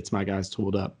hopefully gets my guys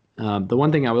tooled up. The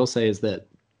one thing I will say is that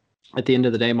at the end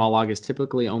of the day, Mollog is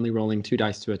typically only rolling 2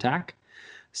 dice to attack.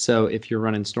 So if you're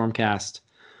running Stormcast,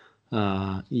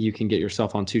 you can get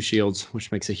yourself on 2 shields,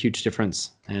 which makes a huge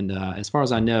difference. And as far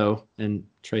as I know, and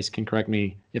Trace can correct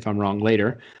me if I'm wrong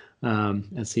later,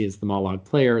 as he is the Mollog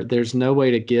player, there's no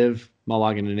way to give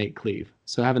Mollog an innate cleave.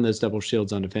 So having those double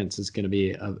shields on defense is going to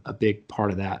be a big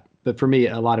part of that. But for me,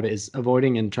 a lot of it is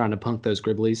avoiding and trying to punk those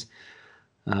Gribblies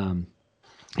It to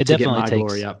get definitely my takes.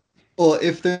 glory up. Well,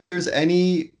 if there's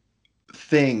any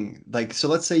thing, like, so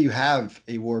let's say you have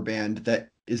a warband that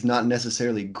is not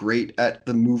necessarily great at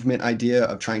the movement idea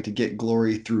of trying to get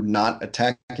glory through not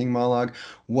attacking Mollog,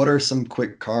 what are some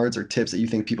quick cards or tips that you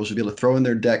think people should be able to throw in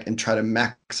their deck and try to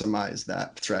maximize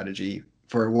that strategy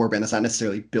for a warband that's not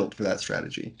necessarily built for that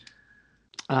strategy?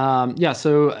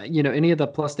 So any of the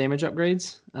plus damage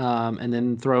upgrades, and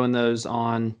then throwing those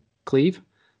on cleave.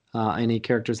 Any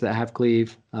characters that have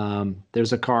cleave.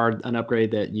 There's an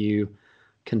upgrade that you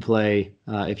can play.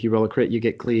 If you roll a crit, you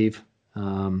get cleave.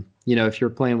 If you're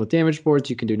playing with damage boards,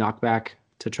 you can do knockback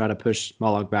to try to push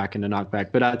Mollog back into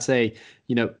knockback. But I'd say,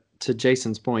 to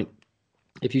Jason's point,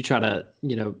 if you try to,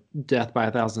 death by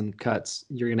 1,000 cuts,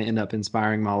 you're going to end up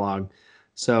inspiring Mollog.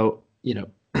 So,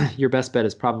 your best bet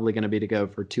is probably going to be to go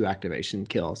for 2 activation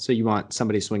kills. So you want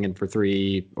somebody swinging for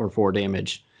 3 or 4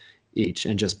 damage each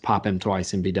and just pop him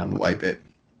twice and be done with Wipe it.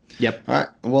 Yep. All right.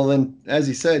 Well, then, as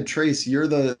you said, Trace, you're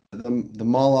the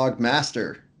Mollog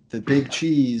master, the big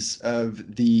cheese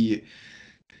of the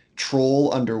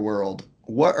troll underworld.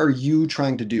 What are you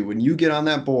trying to do when you get on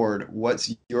that board?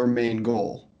 What's your main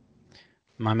goal?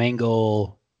 My main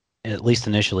goal, at least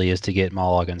initially, is to get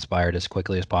Mollog inspired as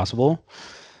quickly as possible.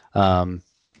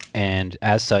 And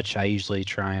as such, I usually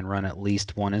try and run at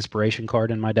least 1 inspiration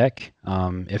card in my deck,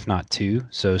 if not 2.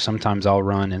 So sometimes I'll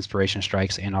run Inspiration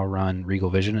Strikes and I'll run Regal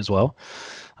Vision as well.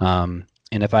 And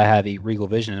if I have a Regal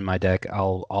Vision in my deck,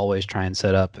 I'll always try and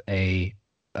set up an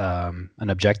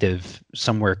objective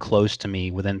somewhere close to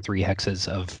me within 3 hexes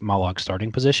of Mollog's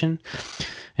starting position.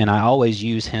 And I always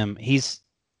use him.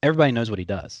 Everybody knows what he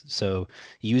does. So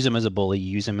you use him as a bully,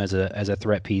 you use him as a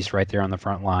threat piece right there on the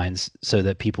front lines, so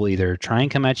that people either try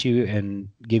and come at you and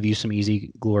give you some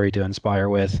easy glory to inspire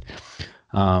with,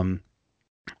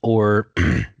 or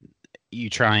you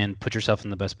try and put yourself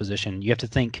in the best position. You have to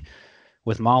think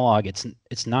with Mollog,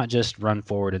 it's not just run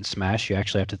forward and smash. You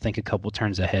actually have to think a couple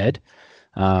turns ahead.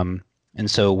 And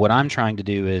so what I'm trying to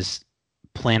do is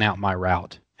plan out my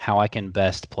route, how I can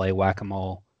best play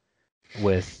whack-a-mole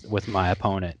with my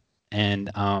opponent.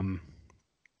 And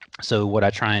so what I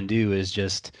try and do is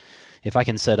just, if I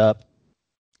can set up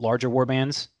larger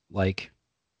warbands like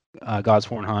God's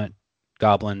Horn Hunt,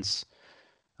 Goblins,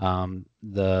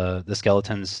 the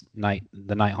Skeletons,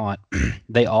 the Night Haunt,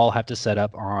 they all have to set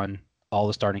up on all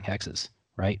the starting hexes,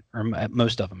 right? Or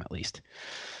most of them at least.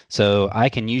 So I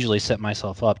can usually set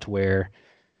myself up to where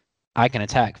I can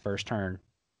attack first turn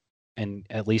and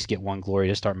at least get one glory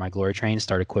to start my glory train,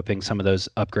 start equipping some of those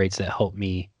upgrades that help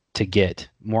me to get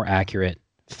more accurate,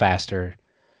 faster,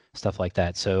 stuff like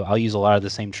that. So I'll use a lot of the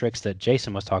same tricks that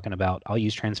Jason was talking about. I'll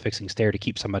use Transfixing Stare to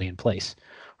keep somebody in place,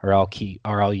 or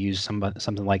I'll use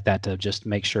something like that to just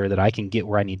make sure that I can get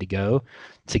where I need to go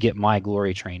to get my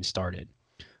glory train started.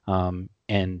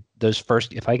 And those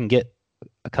first, if I can get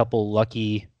a couple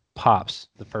lucky pops,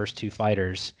 the first two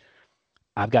fighters,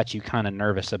 I've got you kind of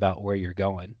nervous about where you're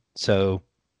going. So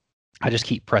I just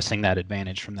keep pressing that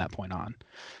advantage from that point on.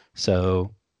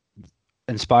 So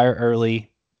inspire early,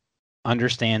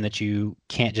 understand that you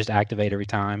can't just activate every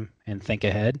time and think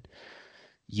ahead.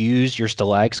 Use your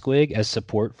Stalag Squig as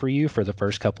support for you for the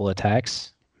first couple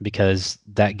attacks, because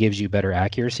that gives you better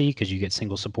accuracy because you get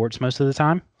single supports most of the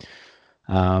time.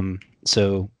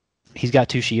 So he's got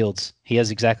 2 shields. He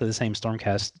has exactly the same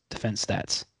Stormcast defense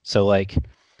stats. So like,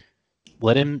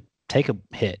 let him take a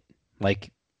hit.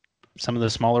 Like some of the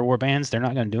smaller warbands, they're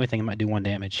not going to do anything. It might do 1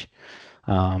 damage.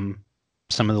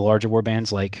 Some of the larger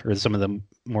warbands, or some of the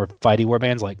more fighty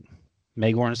warbands like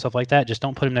Magor and stuff like that, just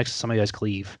don't put him next to somebody who has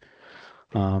cleave.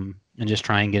 And just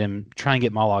try and get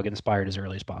Mollog inspired as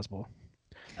early as possible.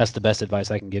 That's the best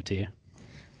advice I can give to you.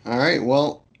 All right.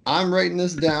 Well, I'm writing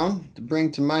this down to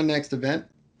bring to my next event.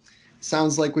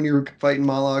 Sounds like when you're fighting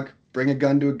Mollog, bring a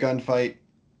gun to a gunfight,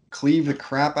 cleave the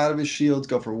crap out of his shields,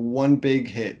 go for 1 big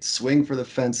hit, swing for the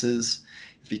fences.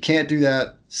 If you can't do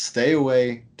that, stay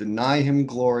away, deny him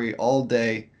glory all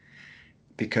day,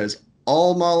 because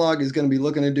all Mollog is going to be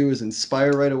looking to do is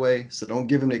inspire right away, so don't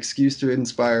give him an excuse to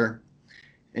inspire.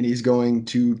 And he's going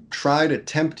to try to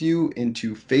tempt you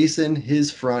into facing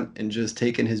his front and just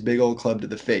taking his big old club to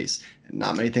the face. And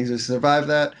not many things will survive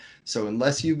that. So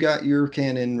unless you've got your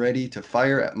cannon ready to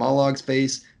fire at Mollog's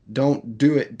face, don't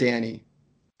do it, Danny.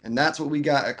 And that's what we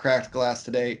got at Cracked Glass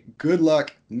today. Good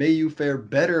luck. May you fare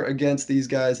better against these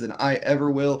guys than I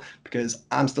ever will, because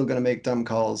I'm still going to make dumb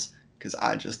calls because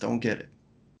I just don't get it.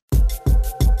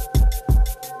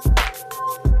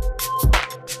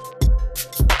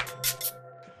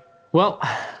 Well,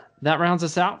 that rounds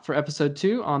us out for episode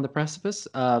 2 on the precipice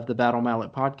of the Battle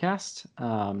Mallet podcast.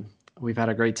 We've had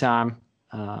a great time.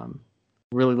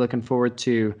 Really looking forward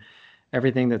to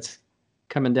everything that's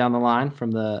coming down the line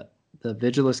from the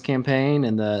Vigilus campaign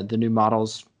and the new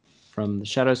models from the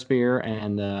Shadow Spear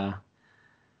and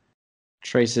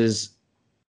Trace's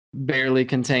barely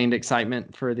contained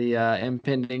excitement for the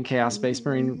impending Chaos Space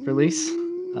Marine release.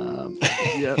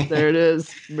 Yep, there it is,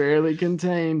 barely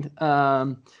contained.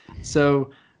 So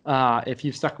if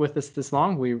you've stuck with us this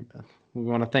long, we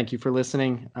want to thank you for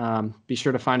listening. Be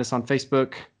sure to find us on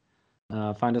Facebook,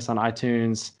 find us on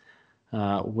iTunes.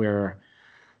 We're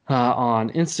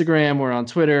on Instagram, we're on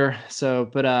Twitter. So,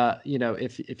 but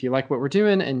if you like what we're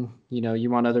doing and you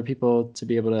want other people to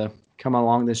be able to come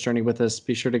along this journey with us,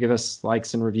 be sure to give us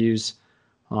likes and reviews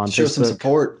on Show Facebook. some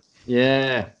support.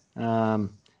 Yeah. And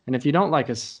if you don't like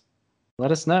us,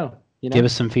 let us know. Give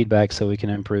us some feedback so we can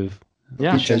improve.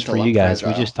 Yeah. Just for you guys,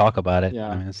 we just talk about it.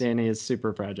 Yeah, Danny is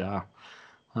super fragile.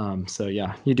 So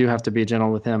yeah, you do have to be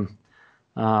gentle with him.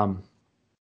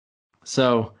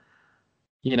 So,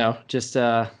 just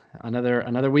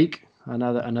another week,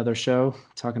 another show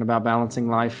talking about balancing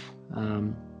life.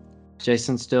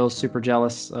 Jason's still super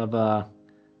jealous of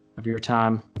your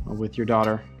time with your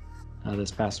daughter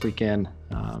this past weekend.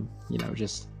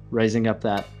 Just raising up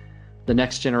the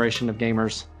next generation of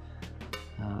gamers.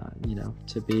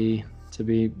 To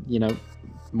be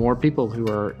more people who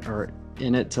are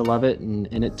in it to love it and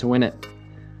in it to win it.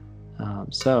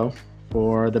 So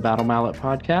for the Battle Mallet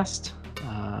podcast,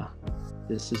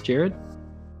 this is Jared.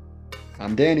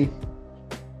 I'm Danny.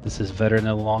 This is Veteran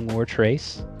of the Long War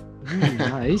Trace.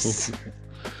 Nice.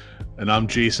 And I'm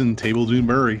Jason Table Dune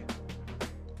Murray.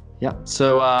 Yeah.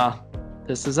 So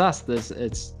this is us.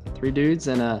 It's 3 dudes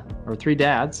and 3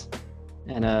 dads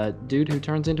and a dude who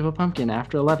turns into a pumpkin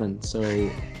after 11. So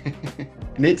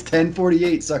and it's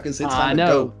 10:48, suckers. It's I time to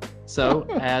know. go. So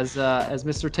as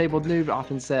Mr. Table Noob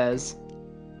often says,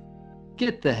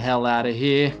 get the hell out of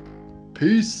here.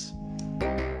 Peace.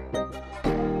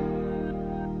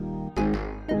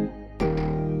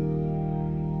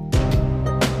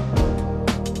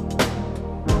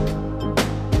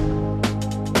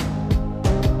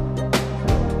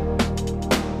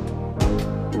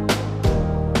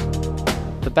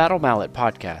 Battle Mallet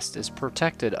podcast is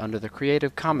protected under the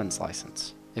Creative Commons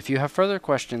license. If you have further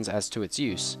questions as to its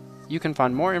use, you can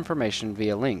find more information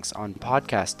via links on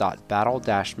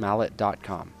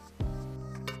podcast.battle-mallet.com.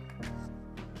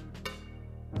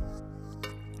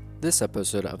 This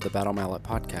episode of the Battle Mallet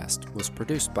podcast was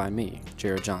produced by me,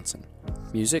 Jared Johnson.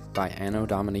 Music by Anno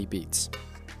Domini Beats.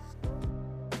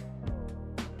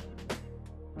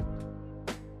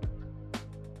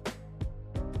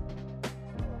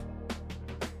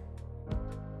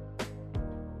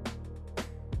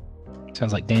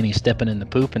 Sounds like Danny's stepping in the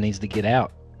poop and needs to get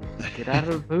out. Get out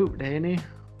of the poop, Danny.